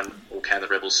everything down, or can the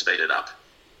Rebels speed it up?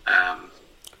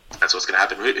 That's what's going to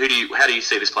happen. How do you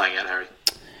see this playing out, Harry?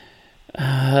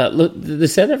 Look, the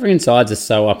South African sides are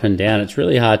so up and down. It's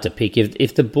really hard to pick.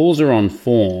 If the Bulls are on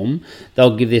form,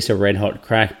 they'll give this a red hot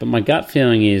crack. But my gut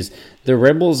feeling is the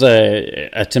Rebels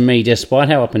are, to me, despite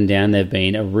how up and down they've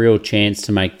been, a real chance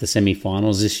to make the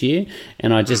semi-finals this year.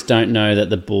 And I just don't know that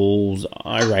the Bulls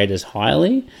I rate as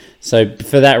highly. So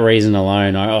for that reason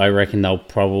alone, I reckon they'll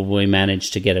probably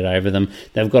manage to get it over them.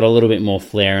 They've got a little bit more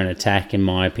flair and attack, in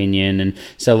my opinion. And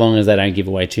so long as they don't give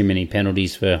away too many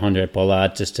penalties for Andre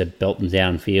Pollard just to belt them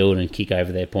downfield and kick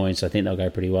over their points, I think they'll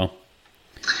go pretty well.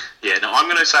 Yeah, no, I'm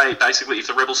going to say basically if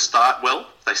the Rebels start well,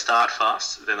 they start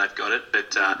fast, then they've got it.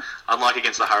 But unlike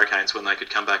against the Hurricanes when they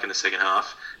could come back in the second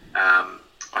half,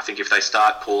 I think if they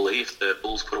start poorly, if the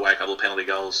Bulls put away a couple of penalty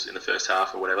goals in the first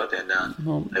half or whatever, then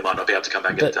they might not be able to come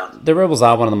back and get it done. The Rebels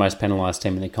are one of the most penalised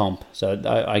team in the comp, so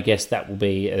I guess that will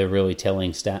be a really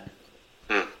telling stat.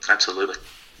 Absolutely.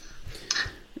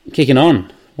 Kicking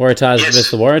on, Waratahs versus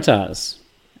the Waratahs.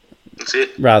 That's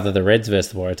it. Rather, the Reds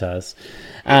versus the Waratahs.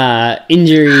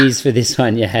 Injuries for this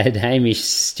one, you had Hamish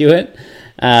Stewart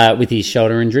with his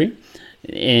shoulder injury.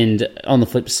 And on the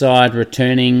flip side,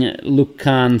 returning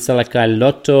Lukan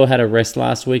Salakailotto had a rest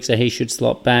last week, so he should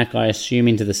slot back, I assume,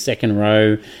 into the second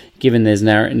row, given there's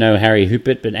no Harry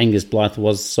Hoopert, but Angus Blythe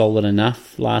was solid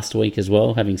enough last week as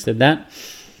well, having said that.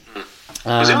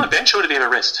 Was he on the bench or did he have a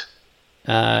rest?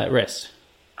 Rest.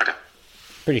 Okay.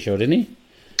 Pretty sure, didn't he?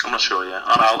 I'm not sure, yeah.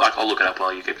 I'll look it up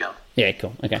while you keep going. Yeah,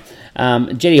 cool. Okay.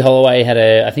 Jetty Holloway had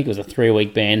I think it was a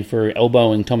 3-week ban for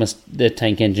elbowing Thomas the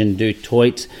Tank Engine du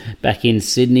Toit back in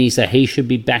Sydney, so he should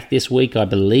be back this week, I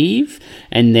believe.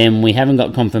 And then we haven't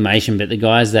got confirmation, but the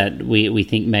guys that we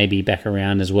think may be back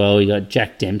around as well, you got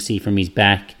Jack Dempsey from his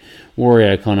back, Rory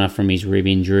O'Connor from his rib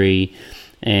injury,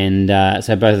 and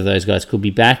so both of those guys could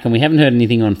be back. And we haven't heard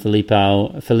anything on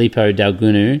Filippo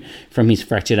Dalgunu from his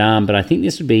fractured arm, but I think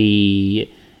this would be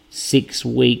 6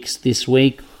 weeks this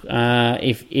week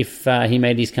if he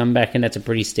made his comeback, and that's a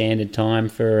pretty standard time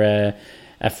for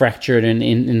a fracture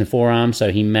in the forearm,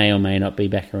 so he may or may not be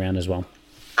back around as well.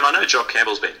 And I know Jock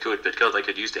Campbell's been good, but God, they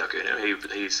could use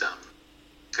Dalgunu.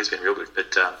 He's been real good.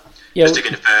 But just to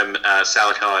confirm,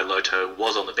 Salakai Loto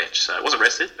was on the bench, so it wasn't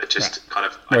rested, but just kind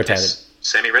of, I guess,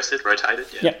 semi-rested, rotated.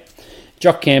 Yeah. Yep.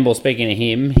 Jock Campbell, speaking of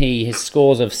him, he has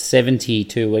scores of 70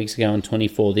 2 weeks ago and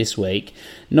 24 this week.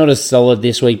 Not as solid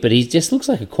this week, but he just looks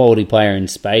like a quality player in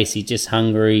space. He's just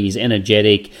hungry, he's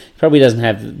energetic, probably doesn't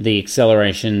have the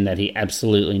acceleration that he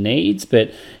absolutely needs,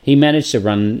 but he managed to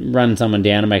run someone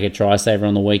down and make a try saver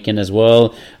on the weekend as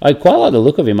well. I quite like the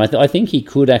look of him. I think he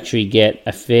could actually get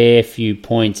a fair few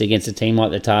points against a team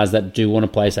like the Tars that do want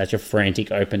to play such a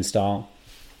frantic open style.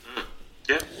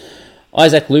 Yeah.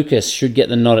 Isaac Lucas should get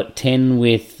the nod at 10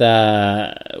 with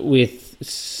I'll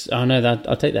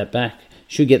take that back.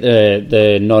 Should get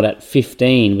the nod at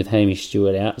 15 with Hamish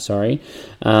Stewart out, sorry.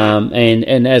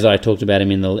 And as I talked about him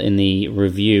in the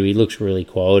review, he looks really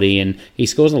quality and he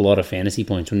scores a lot of fantasy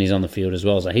points when he's on the field as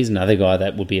well. So he's another guy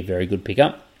that would be a very good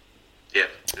pickup. Yeah,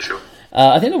 for sure.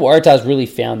 I think the Waratahs really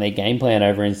found their game plan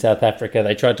over in South Africa.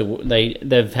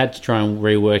 They've had to try and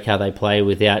rework how they play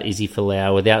without Izzy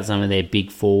Folau, without some of their big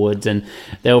forwards, and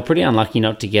they were pretty unlucky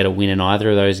not to get a win in either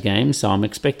of those games. So I'm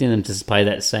expecting them to play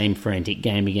that same frantic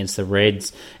game against the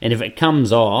Reds. And if it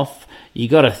comes off, you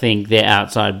got to think their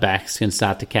outside backs can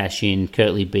start to cash in.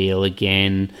 Kurtley Beale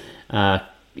again,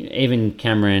 even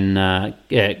Cameron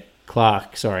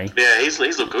Clark, sorry. Yeah, he's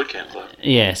looked good, Cam Clark.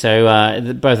 Yeah, so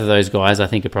both of those guys I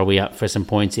think are probably up for some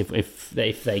points if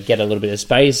they get a little bit of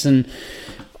space. And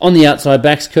on the outside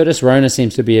backs, Curtis Rona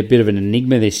seems to be a bit of an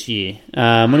enigma this year.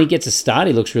 When he gets a start,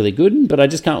 he looks really good, but I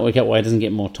just can't work out why he doesn't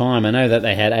get more time. I know that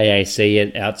they had AAC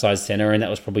at outside centre, and that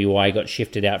was probably why he got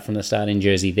shifted out from the starting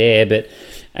jersey there, but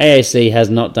AAC has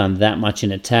not done that much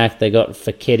in attack. They got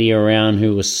Fekete around,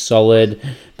 who was solid,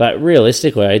 but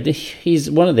realistically, he's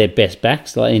one of their best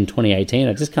backs in 2018.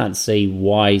 I just can't see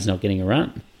why he's not getting a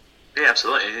run. Yeah,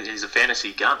 absolutely. He's a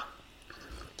fantasy gun.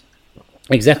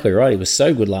 Exactly right. He was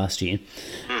so good last year.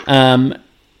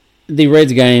 The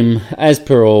Reds game, as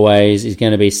per always, is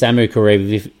going to be Samu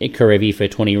Karevi for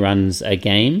 20 runs a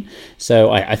game.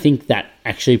 So I think that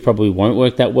actually probably won't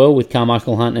work that well with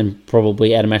Carmichael Hunt and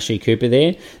probably Adam Ashley Cooper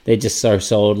there. They're just so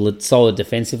solid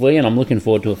defensively, and I'm looking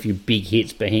forward to a few big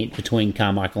hits between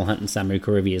Carmichael Hunt and Samu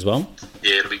Karevi as well.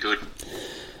 Yeah, it'll be good.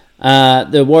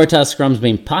 The Waratah scrum's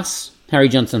been pus. Harry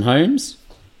Johnson-Holmes.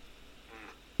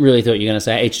 Really thought you were going to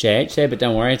say HJH there, but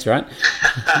don't worry, it's right.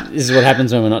 This is what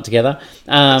happens when we're not together.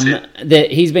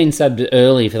 He's been subbed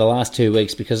early for the last 2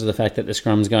 weeks because of the fact that the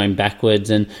scrum's going backwards,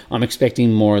 and I'm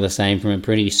expecting more of the same from a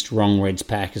pretty strong Reds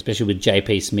pack, especially with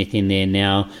JP Smith in there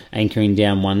now anchoring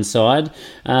down one side.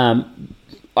 I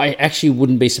actually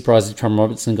wouldn't be surprised if Tom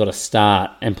Robertson got a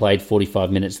start and played 45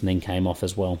 minutes and then came off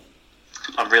as well.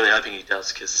 I'm really hoping he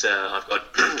does because I've got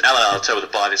Alan Alto with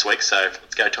a bye this week, so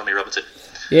let's go Tommy Robertson.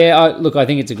 Yeah, I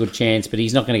think it's a good chance, but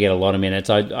he's not going to get a lot of minutes.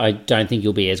 I don't think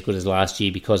he'll be as good as last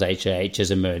year because HAH has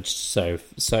emerged so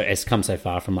has come so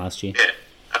far from last year. Yeah,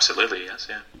 absolutely, yes,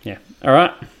 yeah. Yeah, all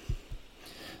right.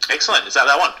 Excellent, is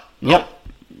that one? Yep.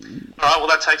 All right, well,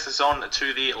 that takes us on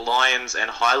to the Lions and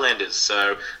Highlanders.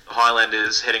 So the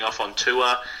Highlanders heading off on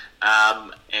tour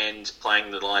and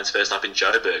playing the Lions first up in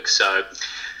Joburg. So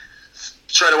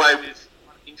straight away with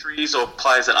injuries or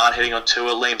players that aren't heading on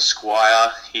tour, Liam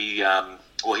Squire,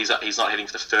 he's not heading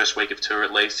for the first week of tour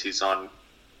at least. He's on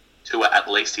tour at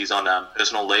least. He's on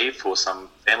personal leave for some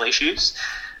family issues.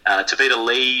 Tavita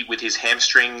Lee with his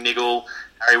hamstring niggle.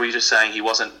 Harry, were you just saying he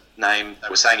wasn't named? They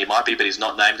were saying he might be, but he's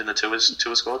not named in the tour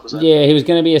squad, was that? Yeah, he was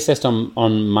going to be assessed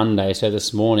on Monday, so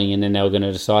this morning, and then they were going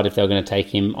to decide if they were going to take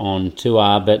him on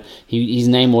tour, but his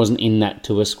name wasn't in that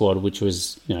tour squad, which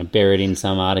was buried in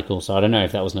some article, so I don't know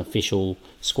if that was an official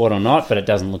squad or not, but it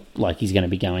doesn't look like he's going to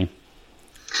be going.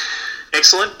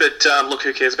 Excellent, but look,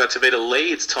 who cares about Tavita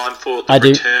Lee? It's time for the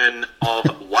return of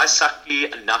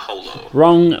Waisaki Naholo.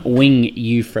 Wrong wing,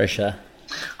 you fresher.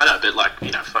 I know,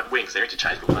 but wings, they're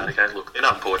interchangeable, mate. Okay, look, they're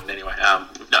not important anyway.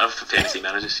 No, for fantasy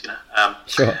managers,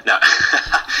 Sure. No,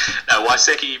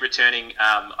 Waisaki returning.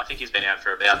 I think he's been out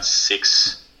for around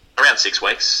 6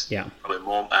 weeks. Yeah, probably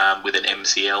more. With an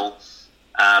MCL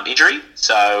injury,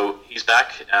 so he's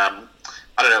back.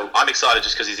 I don't know. I'm excited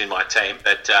just because he's in my team.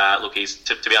 But look, he's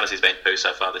to be honest, he's been poo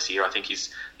so far this year. I think he's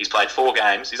played 4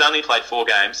 games. He's only played 4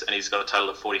 games, and he's got a total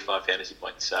of 45 fantasy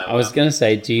points. So I was going to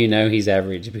say, do you know his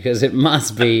average? Because it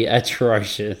must be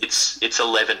atrocious. It's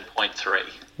 11.3.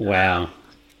 Wow.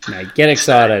 No, get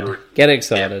excited. Get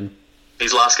excited. Yeah.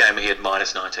 His last game, he had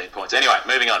minus 19 points. Anyway,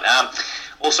 moving on.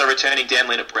 Also returning Dan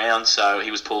Linnett-Brown, so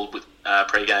he was pulled with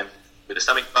pre-game with a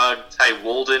stomach bug. Tay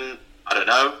Walden, I don't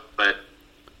know, but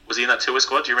was he in that tour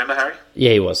squad? Do you remember, Harry?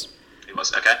 Yeah, he was. He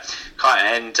was, okay.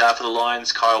 And for the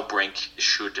Lions, Kyle Brink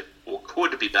should or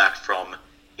could be back from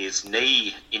his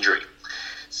knee injury.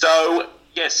 So,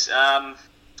 yes,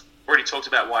 already talked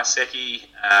about Waiseki.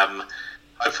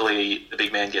 hopefully the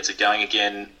big man gets it going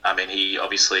again. I mean,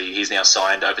 he's now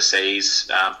signed overseas,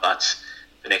 but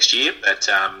for next year, but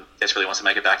desperately wants to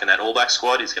make it back in that All Black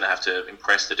squad. He's going to have to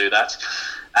impress to do that.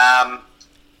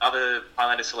 Other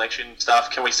Highlander selection stuff,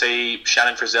 can we see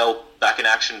Shannon Frizzell back in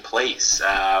action, please?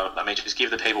 I mean, just give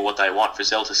the people what they want.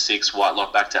 Frizzell to 6,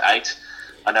 Whitelock back to 8.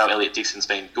 I know Elliot Dixon's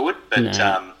been good, but...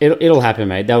 No, it'll happen,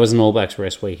 mate. That was an All Blacks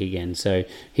rest week again, so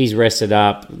he's rested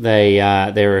up.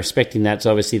 They're expecting that,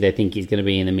 so obviously they think he's going to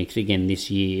be in the mix again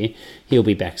this year. He'll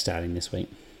be back starting this week.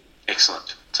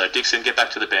 Excellent. So, Dixon, get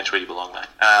back to the bench where you belong, mate.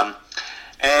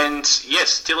 And,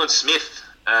 yes, Dylan Smith...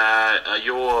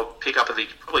 your pickup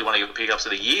probably one of your pickups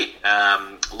of the year.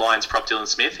 Lions prop Dylan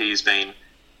Smith. He's been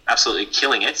absolutely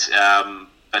killing it,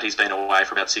 but he's been away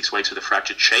for about 6 weeks with a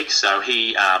fractured cheek. So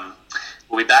he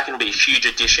will be back and will be a huge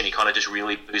addition. He kind of just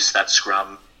really boosts that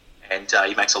scrum, and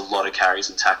he makes a lot of carries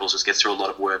and tackles. Just gets through a lot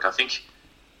of work. I think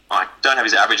I don't have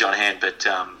his average on hand, but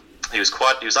he was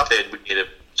up there near the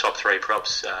top 3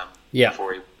 props.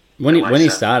 Before he. When he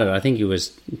started, I think he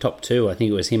was top 2. I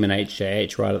think it was him and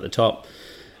HJH right at the top.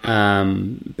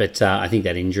 But I think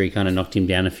that injury kind of knocked him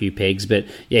down a few pegs. But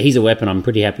yeah, he's a weapon. I'm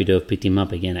pretty happy to have picked him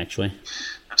up again, actually.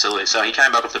 Absolutely. So he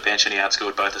came back off the bench and he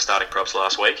outscored both the starting props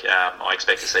last week. I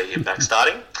expect to see him back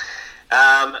starting.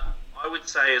 I would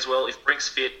say as well, if Brink's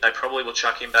fit, they probably will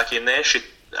chuck him back in there. He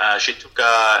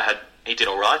did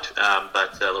all right,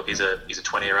 but look, he's a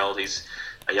 20-year-old. He's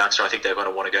a youngster. I think they're going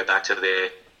to want to go back to their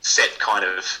set kind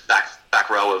of back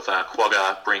row of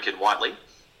Quagga, Brink, and Whiteley,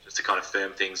 just to kind of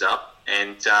firm things up.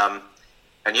 And yeah,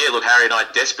 look, Harry and I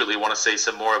desperately want to see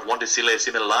some more of Wandisile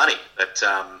Similani, but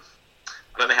I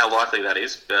don't know how likely that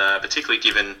is, particularly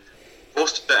given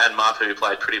Vorster and Mapu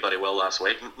played pretty bloody well last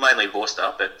week, mainly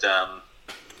Vorster, but I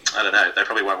don't know, they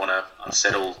probably won't want to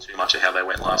unsettle too much of how they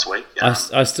went last week.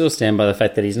 I still stand by the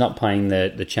fact that he's not playing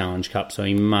the Challenge Cup, so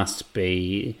he must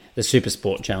be the Super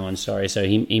Sport Challenge, so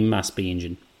he must be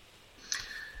injured.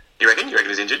 You reckon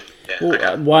he's injured? Yeah. Well,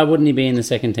 okay. Why wouldn't he be in the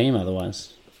second team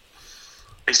otherwise?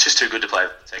 He's just too good to play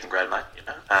second grade, mate. You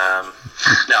know? No,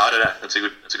 I don't know. That's a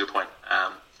good point.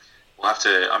 We'll have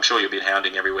to. I'm sure you'll be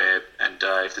hounding everywhere, and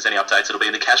if there's any updates, it'll be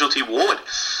in the casualty ward.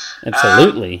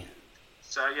 Absolutely.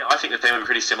 So yeah, I think the theme will be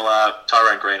pretty similar.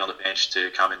 Tyrone Green on the bench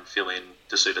to come and fill in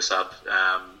the super sub,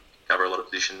 cover a lot of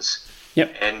positions.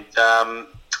 Yep. And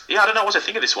yeah, I don't know what to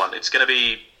think of this one. It's going to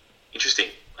be interesting.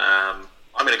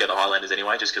 I'm going to go the Highlanders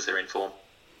anyway, just because they're in form.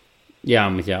 Yeah,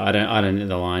 I'm with you. I don't think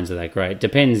the lines are that great.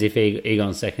 Depends if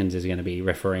Egon Seconds is going to be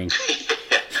refereeing.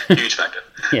 Yeah, huge factor.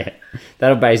 Yeah,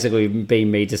 that'll basically be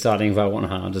me deciding if I want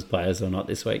Highlanders players or not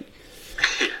this week.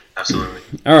 Yeah, absolutely.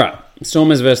 All right,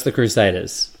 Stormers versus the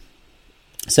Crusaders.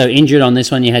 So injured on this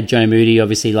one, you had Joe Moody,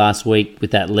 obviously, last week with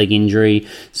that leg injury.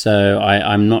 So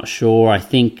I'm not sure. I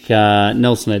think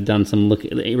Nelson had done some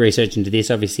research into this.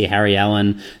 Obviously, Harry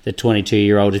Allen, the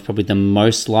 22-year-old, is probably the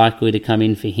most likely to come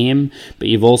in for him. But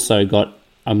you've also got,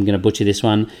 I'm going to butcher this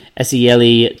one,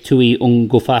 S02E18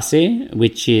 Ungufase,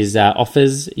 which is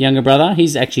Offa's younger brother.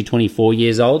 He's actually 24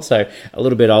 years old, so a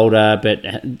little bit older, but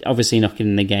obviously not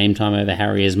getting the game time over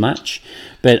Harry as much.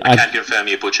 But I can confirm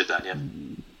you butchered that, yeah.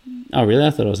 Oh, really? I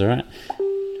thought it was all right.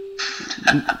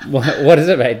 What is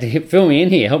it, mate? Fill me in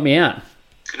here. Help me out.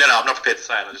 No, I'm not prepared to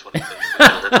say it. I just want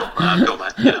to say cool,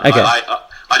 mate. You know, okay.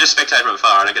 I just spectate from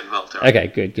afar. I don't get involved. Right? Okay,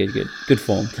 good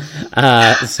form.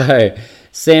 So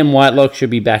Sam Whitelock should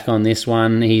be back on this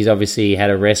one. He's obviously had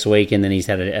a rest week and then he's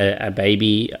had a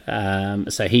baby.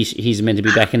 So he's meant to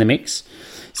be back in the mix.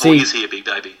 Or is he a big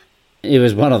baby? It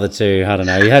was one of the two. I don't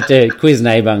know. You had to quiz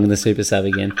Nabung, the super sub,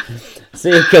 again.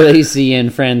 Sia Khaleesi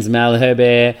and Franz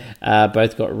Malherbe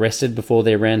both got rested before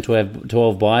their round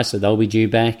 12 bye, so they'll be due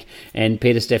back. And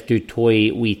Peter Steph du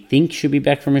Toit, we think, should be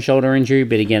back from a shoulder injury,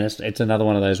 but again, it's another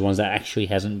one of those ones that actually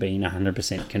hasn't been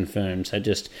 100% confirmed, so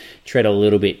just tread a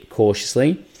little bit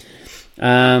cautiously.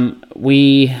 I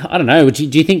don't know. Do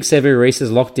you think Sevu Reece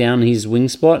has locked down his wing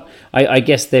spot? I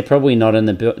guess they're probably not in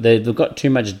the. They've got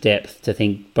too much depth to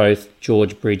think both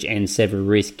George Bridge and Sevu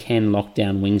Reece can lock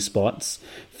down wing spots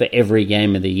for every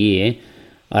game of the year.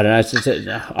 I don't know.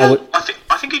 I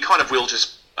think he kind of will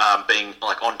just being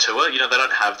like on tour. You know, they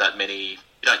don't have that many. You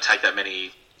don't take that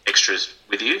many extras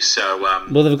with you. So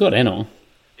well, they've got Enel.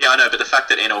 Yeah, I know, but the fact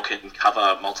that Enel can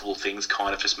cover multiple things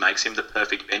kind of just makes him the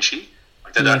perfect benchy.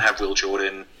 They don't have Will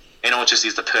Jordan. Enel just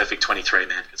is the perfect 23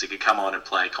 man because he could come on and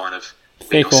play kind of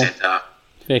middle centre.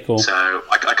 Fair call. So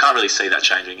I can't really see that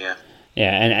changing, yeah.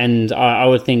 Yeah, and I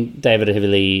would think David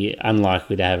Heavily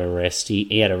unlikely to have a rest.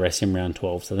 He had a rest in round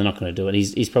 12, so they're not going to do it.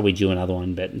 He's probably due another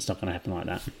one, but it's not going to happen like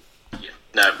that. Yeah.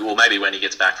 No, well, maybe when he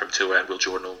gets back from tour and Will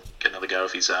Jordan will get another go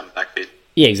if he's back fit.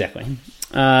 Yeah, exactly.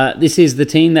 This is the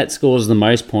team that scores the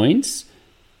most points,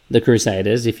 the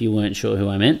Crusaders, if you weren't sure who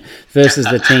I meant, versus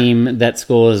the team that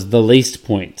scores the least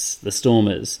points, the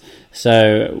Stormers.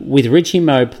 So with Richie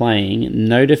Moe playing,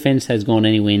 no defence has gone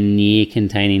anywhere near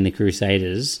containing the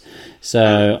Crusaders.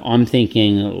 So I'm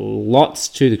thinking lots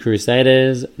to the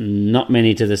Crusaders, not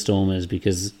many to the Stormers,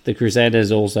 because the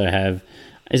Crusaders also have...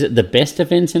 Is it the best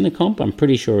defence in the comp? I'm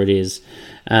pretty sure it is.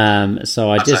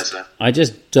 So I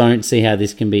just don't see how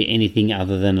this can be anything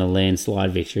other than a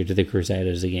landslide victory to the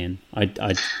Crusaders again. I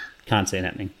can't see it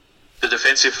happening. The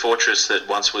defensive fortress that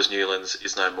once was Newlands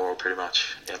is no more, pretty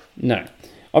much. Yep. No.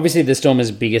 Obviously, the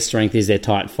Stormers' biggest strength is their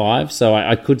tight five, so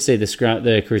I could see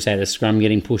the Crusaders' scrum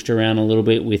getting pushed around a little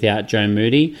bit without Joe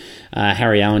Moody.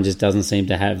 Harry Allen just doesn't seem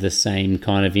to have the same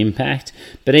kind of impact.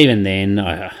 But even then,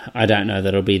 I don't know that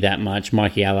it'll be that much.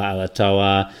 Mikey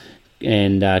Alatoa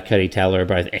and Cody Taylor are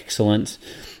both excellent.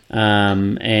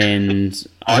 And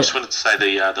I just wanted to say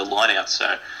the line-outs.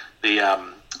 So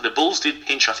the Bulls did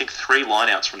pinch, I think, 3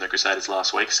 line-outs from the Crusaders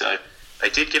last week, so they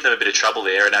did give them a bit of trouble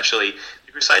there, and actually...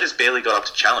 The Crusaders barely got up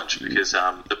to challenge because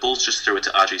the Bulls just threw it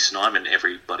to RG Snyman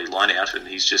every bloody line out, and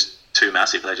he's just too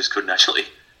massive. They just couldn't actually.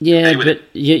 Yeah, but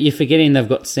you're forgetting they've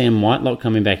got Sam Whitelock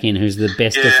coming back in, who's the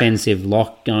best defensive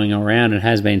lock going around and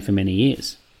has been for many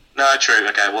years. No, true.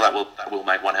 Okay, well that will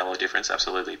make one hell of a difference,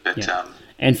 absolutely. But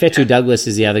and Fetu Douglas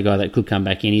is the other guy that could come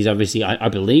back in. He's obviously, I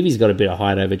believe, he's got a bit of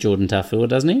height over Jordan Tuffield,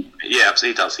 doesn't he? Yeah,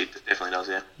 he does. He definitely does.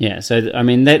 Yeah. Yeah. So I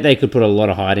mean, they could put a lot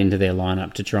of height into their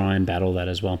lineup to try and battle that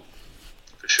as well.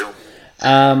 For sure.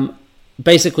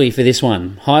 Basically, for this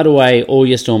one, hide away all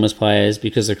your Stormers players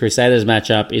because the Crusaders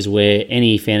matchup is where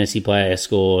any fantasy player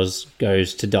scores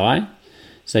goes to die.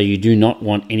 So you do not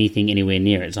want anything anywhere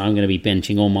near it. So I'm going to be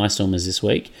benching all my Stormers this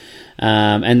week.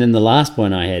 And then the last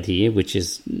point I had here, which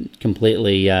is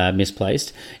completely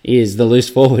misplaced, is the loose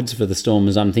forwards for the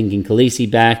Stormers. I'm thinking Khaleesi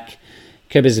back,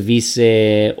 Kobus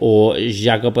Vise or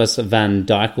Jacobus Van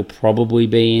Dijk will probably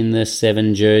be in the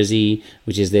 7 jersey,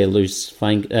 which is their loose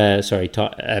flank.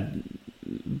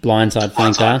 Blindside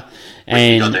flanker.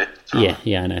 And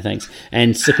yeah, I know, thanks.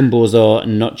 And Sukumbozo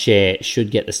Notche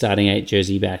should get the starting 8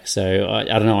 jersey back. So I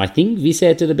don't know. I think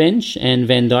Vise to the bench and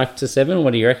Van Dijk to 7.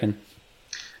 What do you reckon?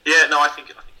 Yeah, no, I think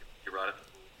you're right.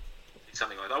 I think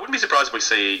something like that. I wouldn't be surprised if we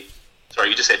see. Sorry,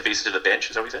 you just said Vise to the bench.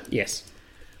 Is that what you said? Yes.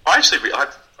 I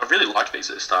really liked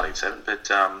Visa starting 7, but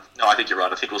no, I think you're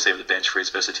right. I think we'll see him at the bench for his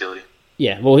versatility.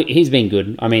 Yeah, well, he's been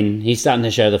good. I mean, he's starting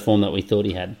to show the form that we thought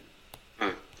he had.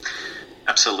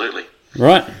 Absolutely.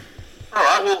 Right. All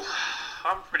right. Well,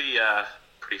 I'm pretty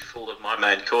full of my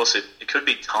main course. It could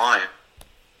be time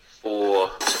for.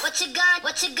 What you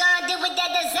gonna do with that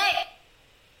dessert?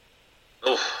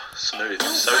 Oh, smooth,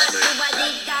 so smooth.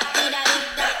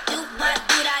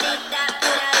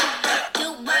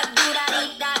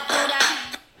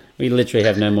 We literally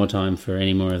have no more time for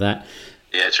any more of that.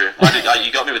 Yeah, true.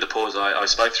 You got me with the pause. I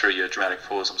spoke through your dramatic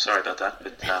pause. I'm sorry about that.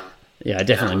 But, yeah, I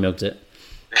definitely milked it.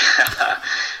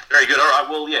 Very good. All right.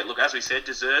 Well, yeah, look, as we said,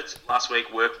 desserts. Last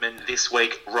week, workmen. This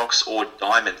week, rocks or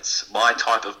diamonds. My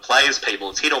type of players, people.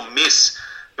 It's hit or miss.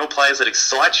 Your players that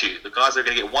excite you. The guys that are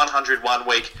going to get 100 one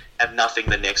week, have nothing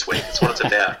the next week. That's what it's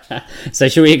about. So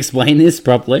should we explain this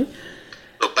properly?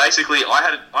 Look, basically,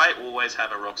 I always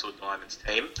have a rocks or diamonds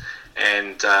team.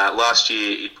 And last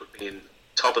year, it put me in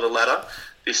top of the ladder.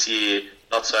 This year,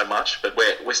 not so much. But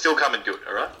we're still coming good,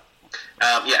 all right?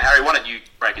 Yeah, Harry, why don't you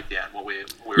break it down, what we're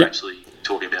actually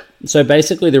talking about? So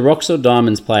basically, the rocks or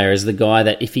diamonds player is the guy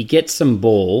that if he gets some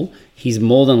ball, he's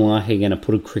more than likely going to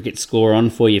put a cricket score on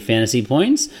for your fantasy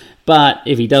points. But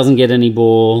if he doesn't get any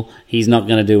ball, he's not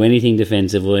going to do anything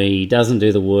defensively. He doesn't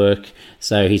do the work,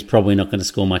 so he's probably not going to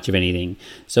score much of anything.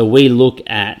 So we look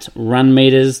at run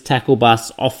meters, tackle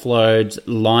busts, offloads,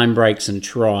 line breaks and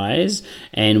tries,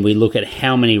 and we look at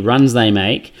how many runs they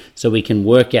make so we can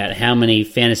work out how many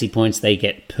fantasy points they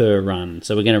get per run.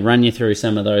 So we're going to run you through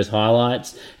some of those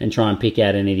highlights and try and pick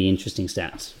out any of the interesting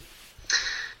stats.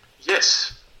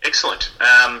 Yes, excellent.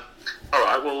 All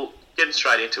right, well, getting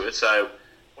straight into it. So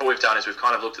what we've done is we've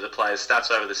kind of looked at the players' stats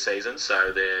over the season,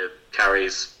 so their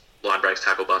carries, line breaks,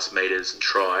 tackle busts, meters, and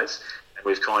tries, and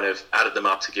we've kind of added them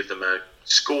up to give them a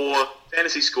score,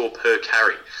 fantasy score per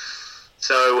carry.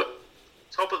 So,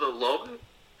 top of the log,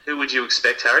 who would you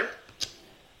expect, Harry?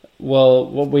 Well,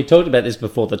 we talked about this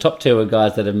before. The top 2 are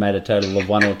guys that have made a total of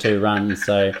 1 or 2 runs,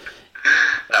 so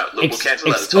we'll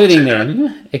cancel that.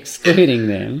 Excluding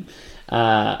them,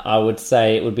 I would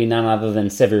say it would be none other than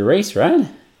Sevu Reece, right?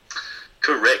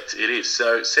 Correct, it is.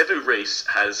 So Sevu Reece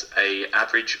has an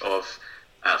average of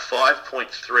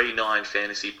 5.39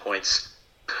 fantasy points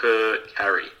per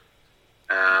carry.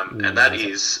 And that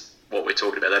is what we're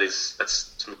talking about.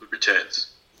 That's some good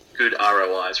returns, good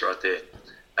ROIs right there.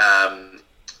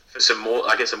 For some more,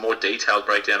 I guess, a more detailed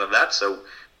breakdown of that. So,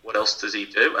 what else does he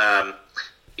do?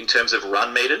 In terms of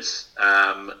run meters,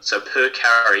 so per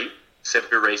carry,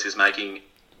 Sevu Reece is making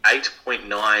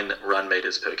 8.9 run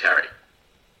meters per carry.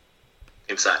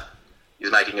 Insane.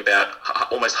 He's making about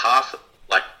almost half.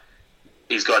 Like,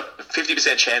 he's got a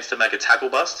 50% chance to make a tackle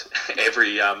bust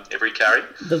every carry.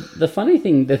 The funny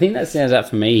thing, the thing that stands out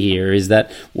for me here is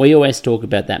that we always talk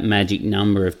about that magic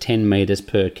number of 10 metres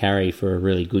per carry for a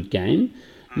really good game.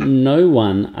 No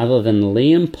one other than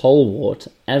Liam Polwart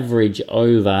average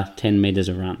over 10 metres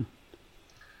a run.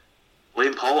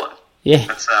 Liam Polwart? Yeah.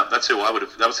 That's who I would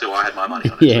have. That was who I had my money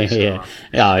on. Yeah.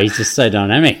 Oh, he's just so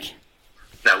dynamic.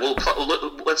 No,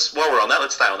 let's while we're on that,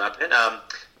 let's stay on that then.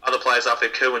 Other players up there,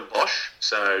 Kerwin Bosch,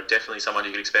 so definitely someone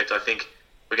you could expect. I think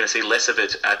we're going to see less of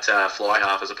it at fly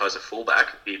half as opposed to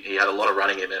fullback. He had a lot of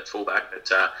running in at fullback,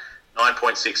 but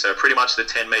 9.6, so pretty much the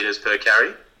 10 metres per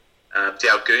carry.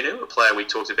 Daugunu, a player we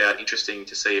talked about, interesting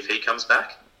to see if he comes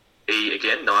back. He,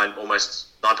 again,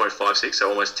 almost 9.56, so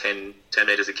almost 10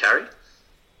 metres a carry.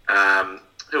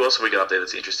 Who else have we got up there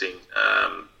that's interesting?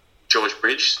 George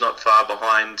Bridge, not far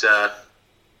behind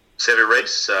Sevu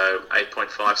Reece, so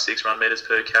 8.56 run metres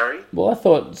per carry. Well, I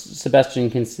thought Sebastian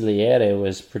Conciliere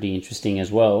was pretty interesting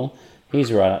as well.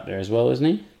 He's right up there as well, isn't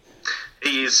he?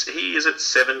 He is at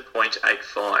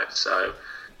 7.85, so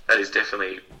that is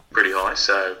definitely pretty high,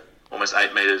 so almost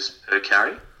 8 metres per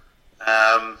carry.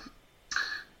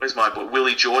 Where's my boy?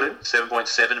 Willie Jordan,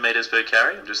 7.7 metres per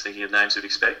carry. I'm just thinking of names we'd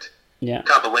expect. Yeah.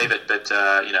 Can't believe it, but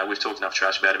we've talked enough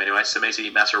trash about him anyway.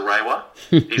 Samisi Massarewa,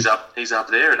 he's up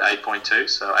there at 8.2,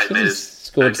 so 8 metres.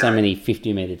 Scored so many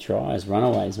 50-metre tries,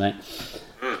 runaways, mate.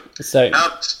 So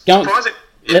surprising.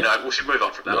 We should move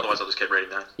on from that. Otherwise, I'll just keep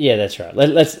reading that. Yeah, that's right.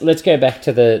 Let's go back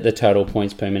to the total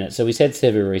points per minute. So we said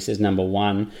Sevu Reece is number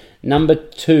 1. Number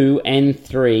 2 and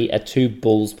 3 are 2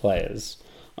 Bulls players.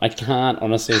 I can't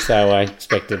honestly say I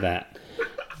expected that.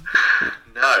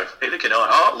 No, neither can I.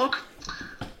 Oh, look,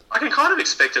 I can kind of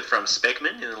expect it from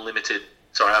Speckman in the limited.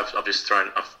 Sorry, I've just thrown.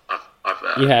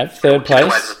 You have third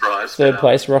place. Third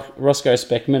place, Roscoe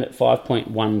Speckman at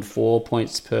 5.14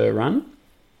 points per run.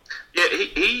 Yeah,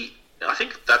 he. I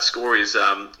think that score is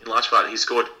in large part he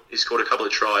scored a couple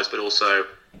of tries, but also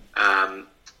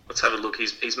let's have a look.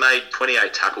 He's made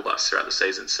 28 tackle busts throughout the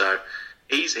season, so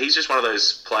he's just one of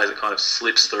those players that kind of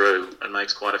slips through and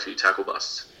makes quite a few tackle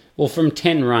busts. Well, from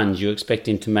 10 runs, you expect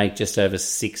him to make just over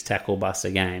 6 tackle busts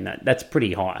a game. That's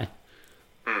pretty high.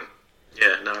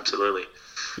 Yeah, no, absolutely.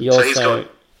 Sorry, go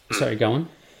on.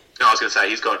 No, I was going to say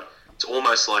it's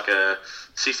almost like a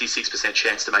 66%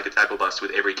 chance to make a tackle bust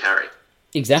with every carry.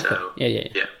 Exactly. So,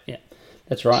 yeah.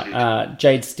 That's right.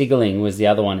 Jade Stigling was the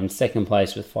other one in second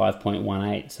place with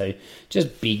 5.18. So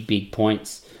just big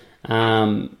points.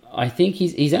 I think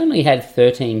he's only had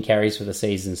 13 carries for the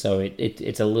season, so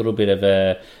it's a little bit of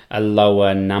a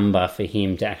lower number for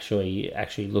him to actually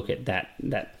look at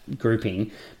that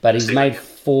grouping. But he's made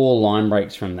 4 line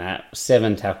breaks from that,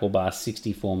 7 tackle busts,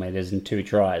 64 metres, and 2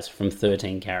 tries from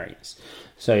 13 carries.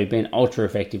 So he's been ultra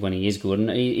effective when he is good,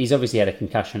 and he's obviously had a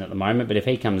concussion at the moment. But if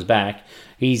he comes back,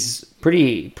 he's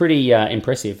pretty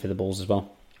impressive for the Bulls as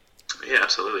well. Yeah,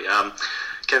 absolutely.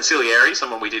 Cancilieri,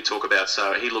 someone we did talk about,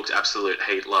 so he looked absolute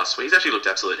heat last week. He's actually looked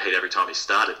absolute heat every time he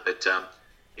started, but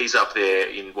he's up there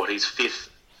in his fifth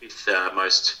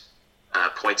most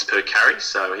points per carry,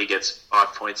 so he gets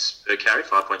 5 points per carry,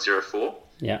 5.04.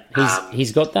 Yeah,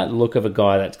 he's got that look of a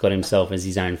guy that's got himself as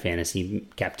his own fantasy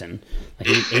captain.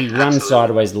 He runs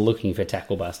sideways looking for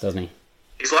tackle bust, doesn't he?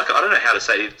 He's like, I don't know how to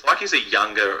say it, it's like he's a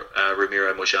younger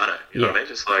Ramiro Mojano, you know what I mean?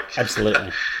 Just like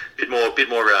absolutely. bit more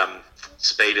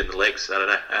speed in the legs, I don't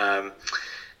know.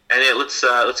 And yeah,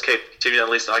 let's keep continuing on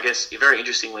the list. I guess very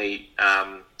interestingly,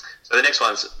 so the next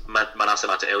one's Manasa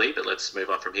Mataeli, but let's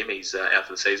move on from him. He's out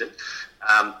for the season.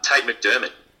 Tate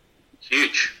McDermott,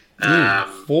 huge.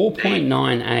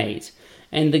 4.98,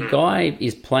 and the guy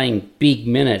is playing big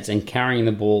minutes and carrying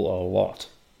the ball a lot.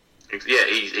 Yeah,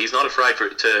 he's not afraid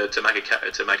to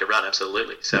make a run.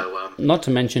 Absolutely. So not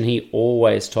to mention he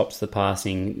always tops the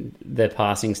passing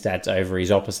stats over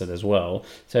his opposite as well.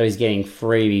 So he's getting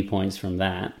freebie points from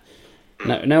that.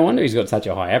 No wonder he's got such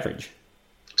a high average.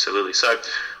 Absolutely. So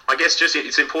I guess just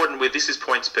it's important with this is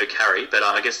points per carry, but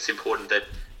I guess it's important that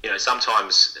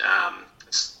sometimes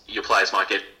your players might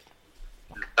get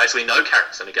basically no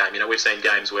carries in a game. We've seen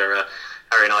games where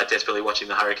Harry and I desperately watching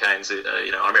the Hurricanes.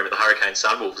 I remember the Hurricane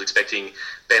Sunwolves expecting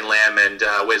Ben Lamb and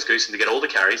Wes Goosen to get all the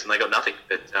carries, and they got nothing.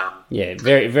 But yeah,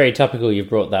 very very topical. You've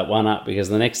brought that one up because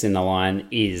the next in the line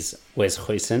is Wes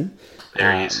Goosen.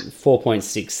 There he is.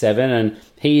 4.67, and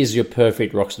he is your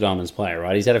perfect Rocks Diamonds player,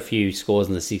 right? He's had a few scores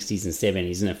in the 60s and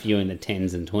 70s and a few in the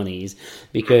 10s and 20s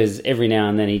because every now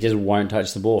and then he just won't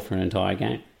touch the ball for an entire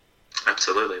game.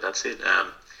 Absolutely, that's it.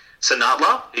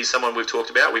 Sinatla, he's someone we've talked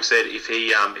about. We've said if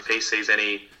he sees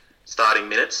any starting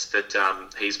minutes that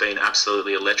he's been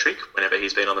absolutely electric whenever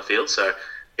he's been on the field. So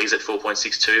he's at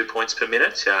 4.62 points per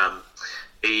minute.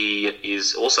 He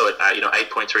is also at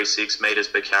 8.36 meters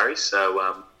per carry.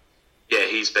 So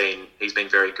he's been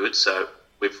very good. So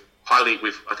I think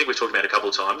we've talked about it a couple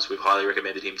of times. We've highly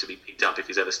recommended him to be picked up if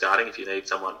he's ever starting. If you need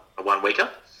someone a 1 weeker.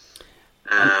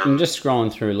 I'm just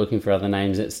scrolling through looking for other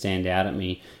names that stand out at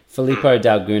me. Filippo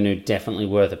Dalgunu, definitely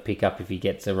worth a pickup if he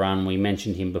gets a run. We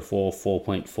mentioned him before,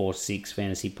 4.46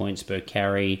 fantasy points per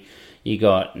carry. You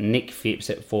got Nick Phipps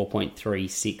at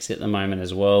 4.36 at the moment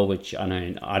as well, which I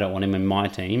know I don't want him in my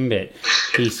team, but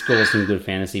he scores some good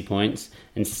fantasy points.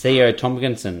 And Theo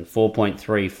Tompkinson,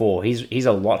 4.34. He's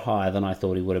a lot higher than I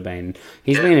thought he would have been.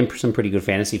 He's been in some pretty good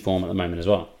fantasy form at the moment as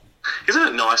well. Isn't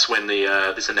it nice when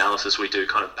this analysis we do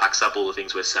kind of backs up all the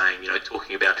things we're saying?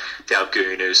 Talking about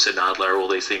Dalgunu, Sinadler, all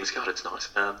these things. God, it's nice.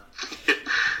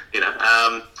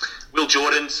 Will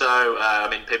Jordan. So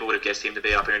people would have guessed him to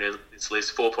be up here in this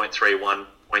list. 4.31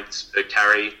 points per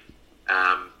carry.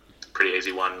 Pretty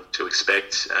easy one to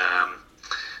expect.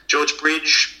 George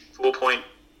Bridge,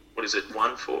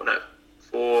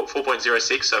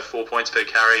 4.06. So 4 points per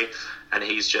carry. And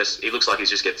he looks like he's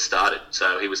just getting started.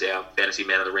 So he was our fantasy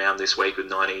man of the round this week with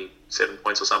 97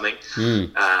 points or something.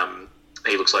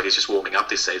 He looks like he's just warming up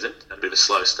this season. Had a bit of a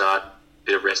slow start,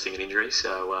 bit of resting and injury.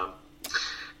 So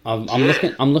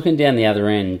I'm looking down the other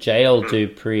end. JL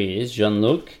Dupreez,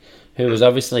 Jean-Luc, who was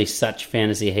obviously such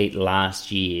fantasy heat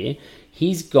last year.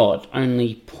 He's got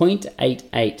only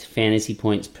 0.88 fantasy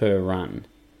points per run.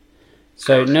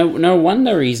 So no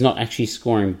wonder he's not actually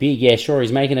scoring big. Yeah, sure,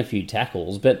 he's making a few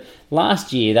tackles, but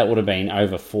last year that would have been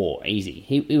over 4, easy.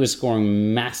 He was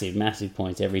scoring massive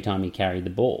points every time he carried the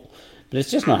ball. But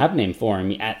it's just not happening for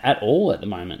him at all at the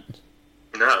moment.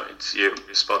 No, you're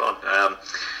spot on.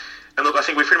 And look, I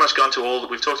think we've pretty much gone to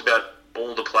we've talked about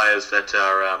all the players that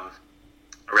are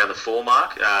around the 4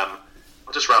 mark. I'll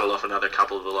just rattle off another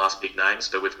couple of the last big names,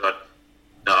 but we've got,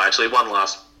 one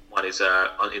last one is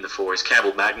in the 4 is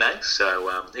Campbell Magnay.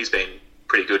 So he's been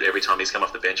pretty good every time he's come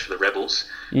off the bench for the Rebels.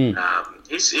 He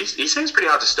seems pretty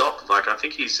hard to stop. Like, I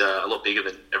think he's a lot bigger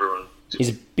than everyone. He's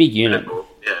a big unit.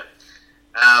 Yeah.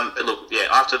 But look,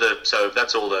 after so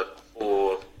that's all the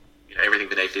 4. Everything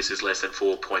beneath this is less than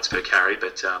 4 points per carry,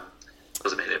 but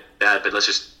doesn't mean it bad. But let's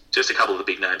just a couple of the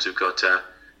big names. We've got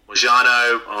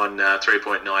Mojano on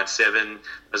 3.97.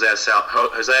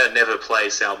 Hosea Never Play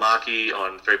Salmaki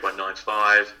on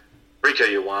 3.95. Rico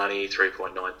Ioane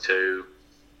 3.92.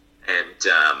 And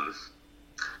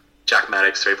Jack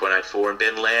Maddox 3.84. And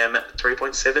Ben Lamb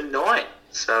 3.79.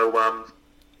 So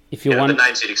the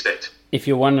names you'd expect. If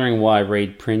you're wondering why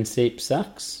Reed Principe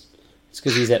sucks, it's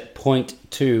because he's at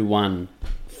 0.21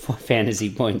 fantasy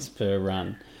points per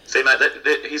run. See, mate,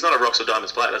 he's not a Rocks or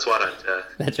Diamonds player. That's why I don't.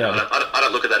 That's right. I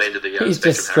don't look at that end of the. He's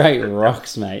just straight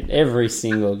rocks, mate. Every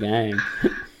single game.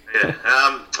 Yeah.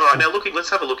 All right. Now, let's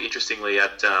have a look. Interestingly,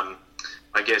 at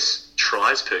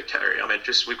tries per carry. I mean,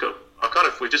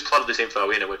 we've just plotted this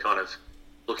info in, and we're kind of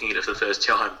looking at it for the first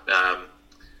time.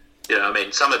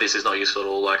 Some of this is not useful at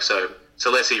all. Like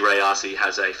Leslie Rayasi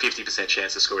has a 50%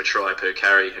 chance to score a try per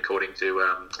carry, according to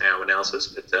our analysis.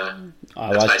 But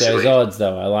I like those odds,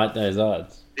 though. I like those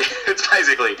odds. It's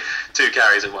basically 2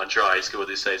 carries and 1 try he scored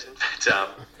this season.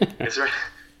 But is there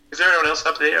anyone else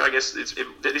up there? I guess this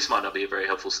might not be a very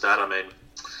helpful stat. I mean,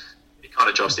 it kind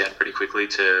of drops down pretty quickly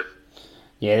to.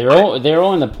 Yeah, they're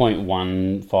all in the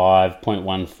 0.15,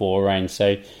 0.14 range.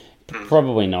 So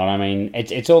probably not. I mean,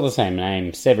 it's all the same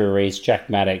names: Severis, Jack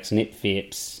Maddox, Nick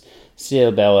Phipps,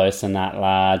 Seal Bello,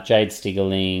 Sanatla, Jade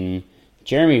Stiggerling,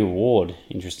 Jeremy Ward.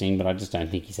 Interesting, but I just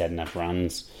don't think he's had enough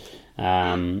runs.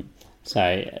 So,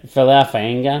 Falau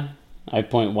Faenga,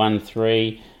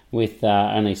 0.13, with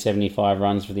only 75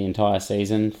 runs for the entire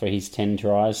season for his 10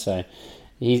 tries. So,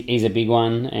 he's a big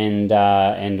one. And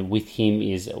with him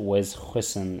is Wes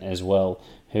Huisson as well,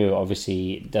 who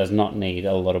obviously does not need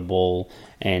a lot of ball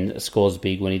and scores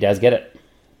big when he does get it.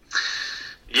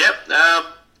 Yep. All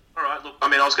right. Look, I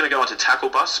was going to go on to tackle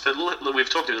busts, but we've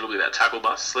talked a little bit about tackle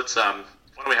busts. Let's why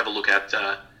don't we have a look at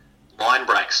line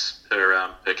breaks per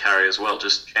carry as well,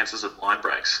 just chances of line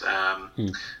breaks.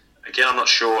 Again, I'm not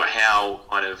sure how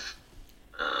kind of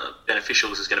beneficial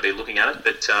this is going to be looking at it,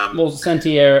 but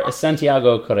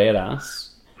Santiago Carreras,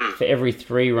 for every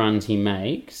 3 runs he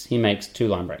makes 2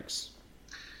 line breaks.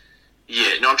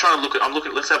 Yeah, no, I'm trying to look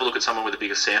at. Let's have a look at someone with a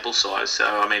bigger sample size. So,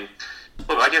 I mean,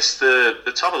 look, I guess the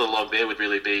top of the log there would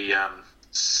really be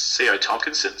C.O.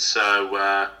 Tompkinson.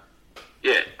 So,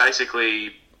 yeah,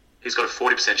 basically, he's got a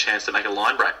 40% chance to make a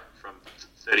line break from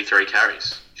 33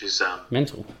 carries, which is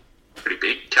mental, pretty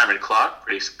big. Cameron Clark,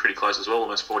 pretty close as well,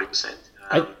 almost 40%.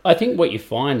 I think what you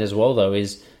find as well though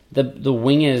is the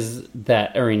wingers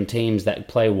that are in teams that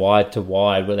play wide to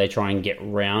wide, where they try and get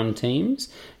round teams,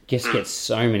 get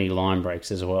so many line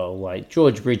breaks as well. Like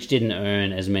George Bridge didn't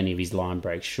earn as many of his line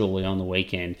breaks surely on the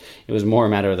weekend. It was more a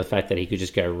matter of the fact that he could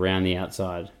just go around the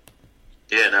outside.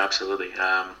 Yeah, no, absolutely.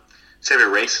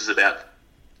 Several Reese is about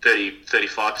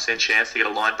 35% chance to get a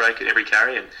line break at every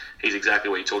carry, and he's exactly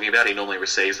what you're talking about. He normally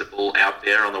receives the ball out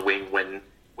there on the wing when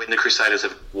the Crusaders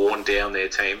have worn down their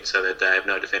team so that they have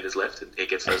no defenders left, and he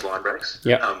gets those line breaks.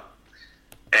 Yeah.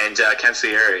 And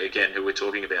Cansieri, again, who we're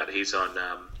talking about, he's on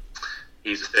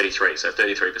he's 33, so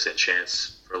 33%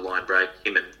 chance for a line break.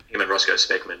 Him and Roscoe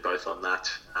Speckman both on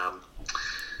that.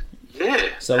 Yeah.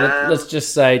 So let's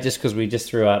just say, just because we just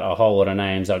threw out a whole lot of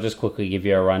names, I'll just quickly give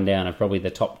you a rundown of probably the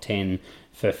top 10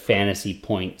 for fantasy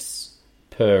points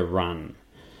per run.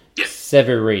 Yeah.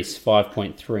 Sever Reese,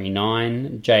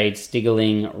 5.39. Jade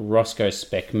Stigling, Roscoe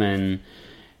Speckman,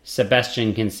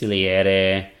 Sebastian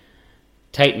Conciliere,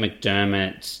 Tate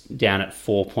McDermott down at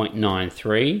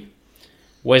 4.93.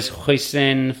 Wes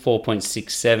Huisen,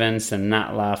 4.67.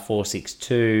 Sanatla,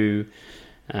 4.62.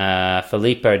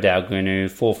 Filippo Dalgunu,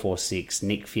 4.46.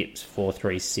 Nick Phipps,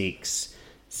 4.36.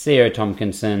 C.O.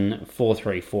 Tompkinson,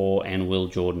 4.34, and Will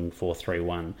Jordan,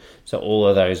 4.31. So all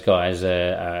of those guys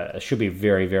should be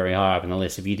very, very high up on the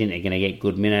list. If you think they're going to get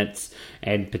good minutes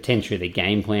and potentially the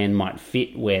game plan might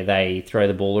fit where they throw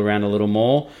the ball around a little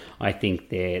more, I think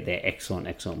they're excellent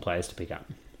players to pick up.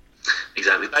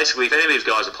 Exactly. Basically, if any of these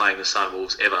guys are playing the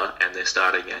Sunwolves ever and they're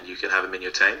starting and you can have them in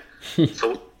your team, it's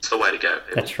the way to go.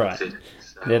 That's right. So,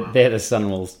 they're the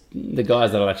Sunwolves, the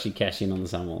guys that'll actually cash in on the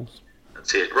Sunwolves.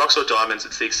 That's it. Rocks or diamonds,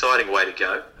 it's the exciting way to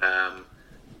go.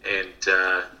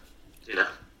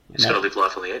 Just got to live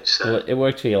life on the edge. So. Well, it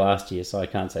worked for you last year, so I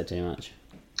can't say too much.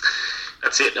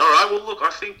 That's it. All right, well, look,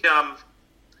 I think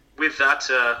with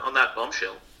that, on that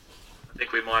bombshell, I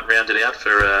think we might round it out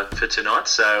for tonight.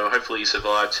 So hopefully you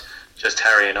survived just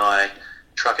Harry and I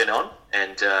trucking on.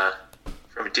 And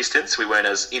from a distance, we weren't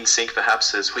as in sync,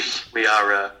 perhaps, as we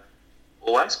are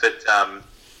always. But I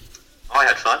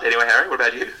had fun. Anyway, Harry, what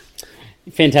about you?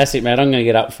 Fantastic, mate. I'm going to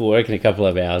get up for work in a couple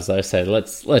of hours, though, so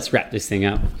let's wrap this thing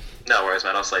up. No worries,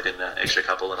 mate. I'll sleep in an extra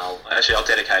couple, and I'll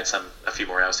dedicate a few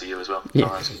more hours to you as well.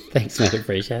 Yeah. Thanks, mate.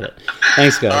 Appreciate it.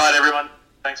 Thanks, guys. All right, everyone.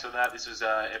 Thanks for that. This was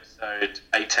episode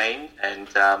 18, and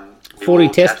 40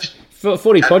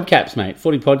 podcasts, mate.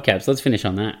 40 podcasts. Let's finish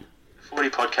on that. 40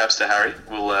 podcasts to Harry.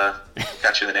 We'll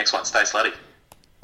catch you in the next one. Stay slutty.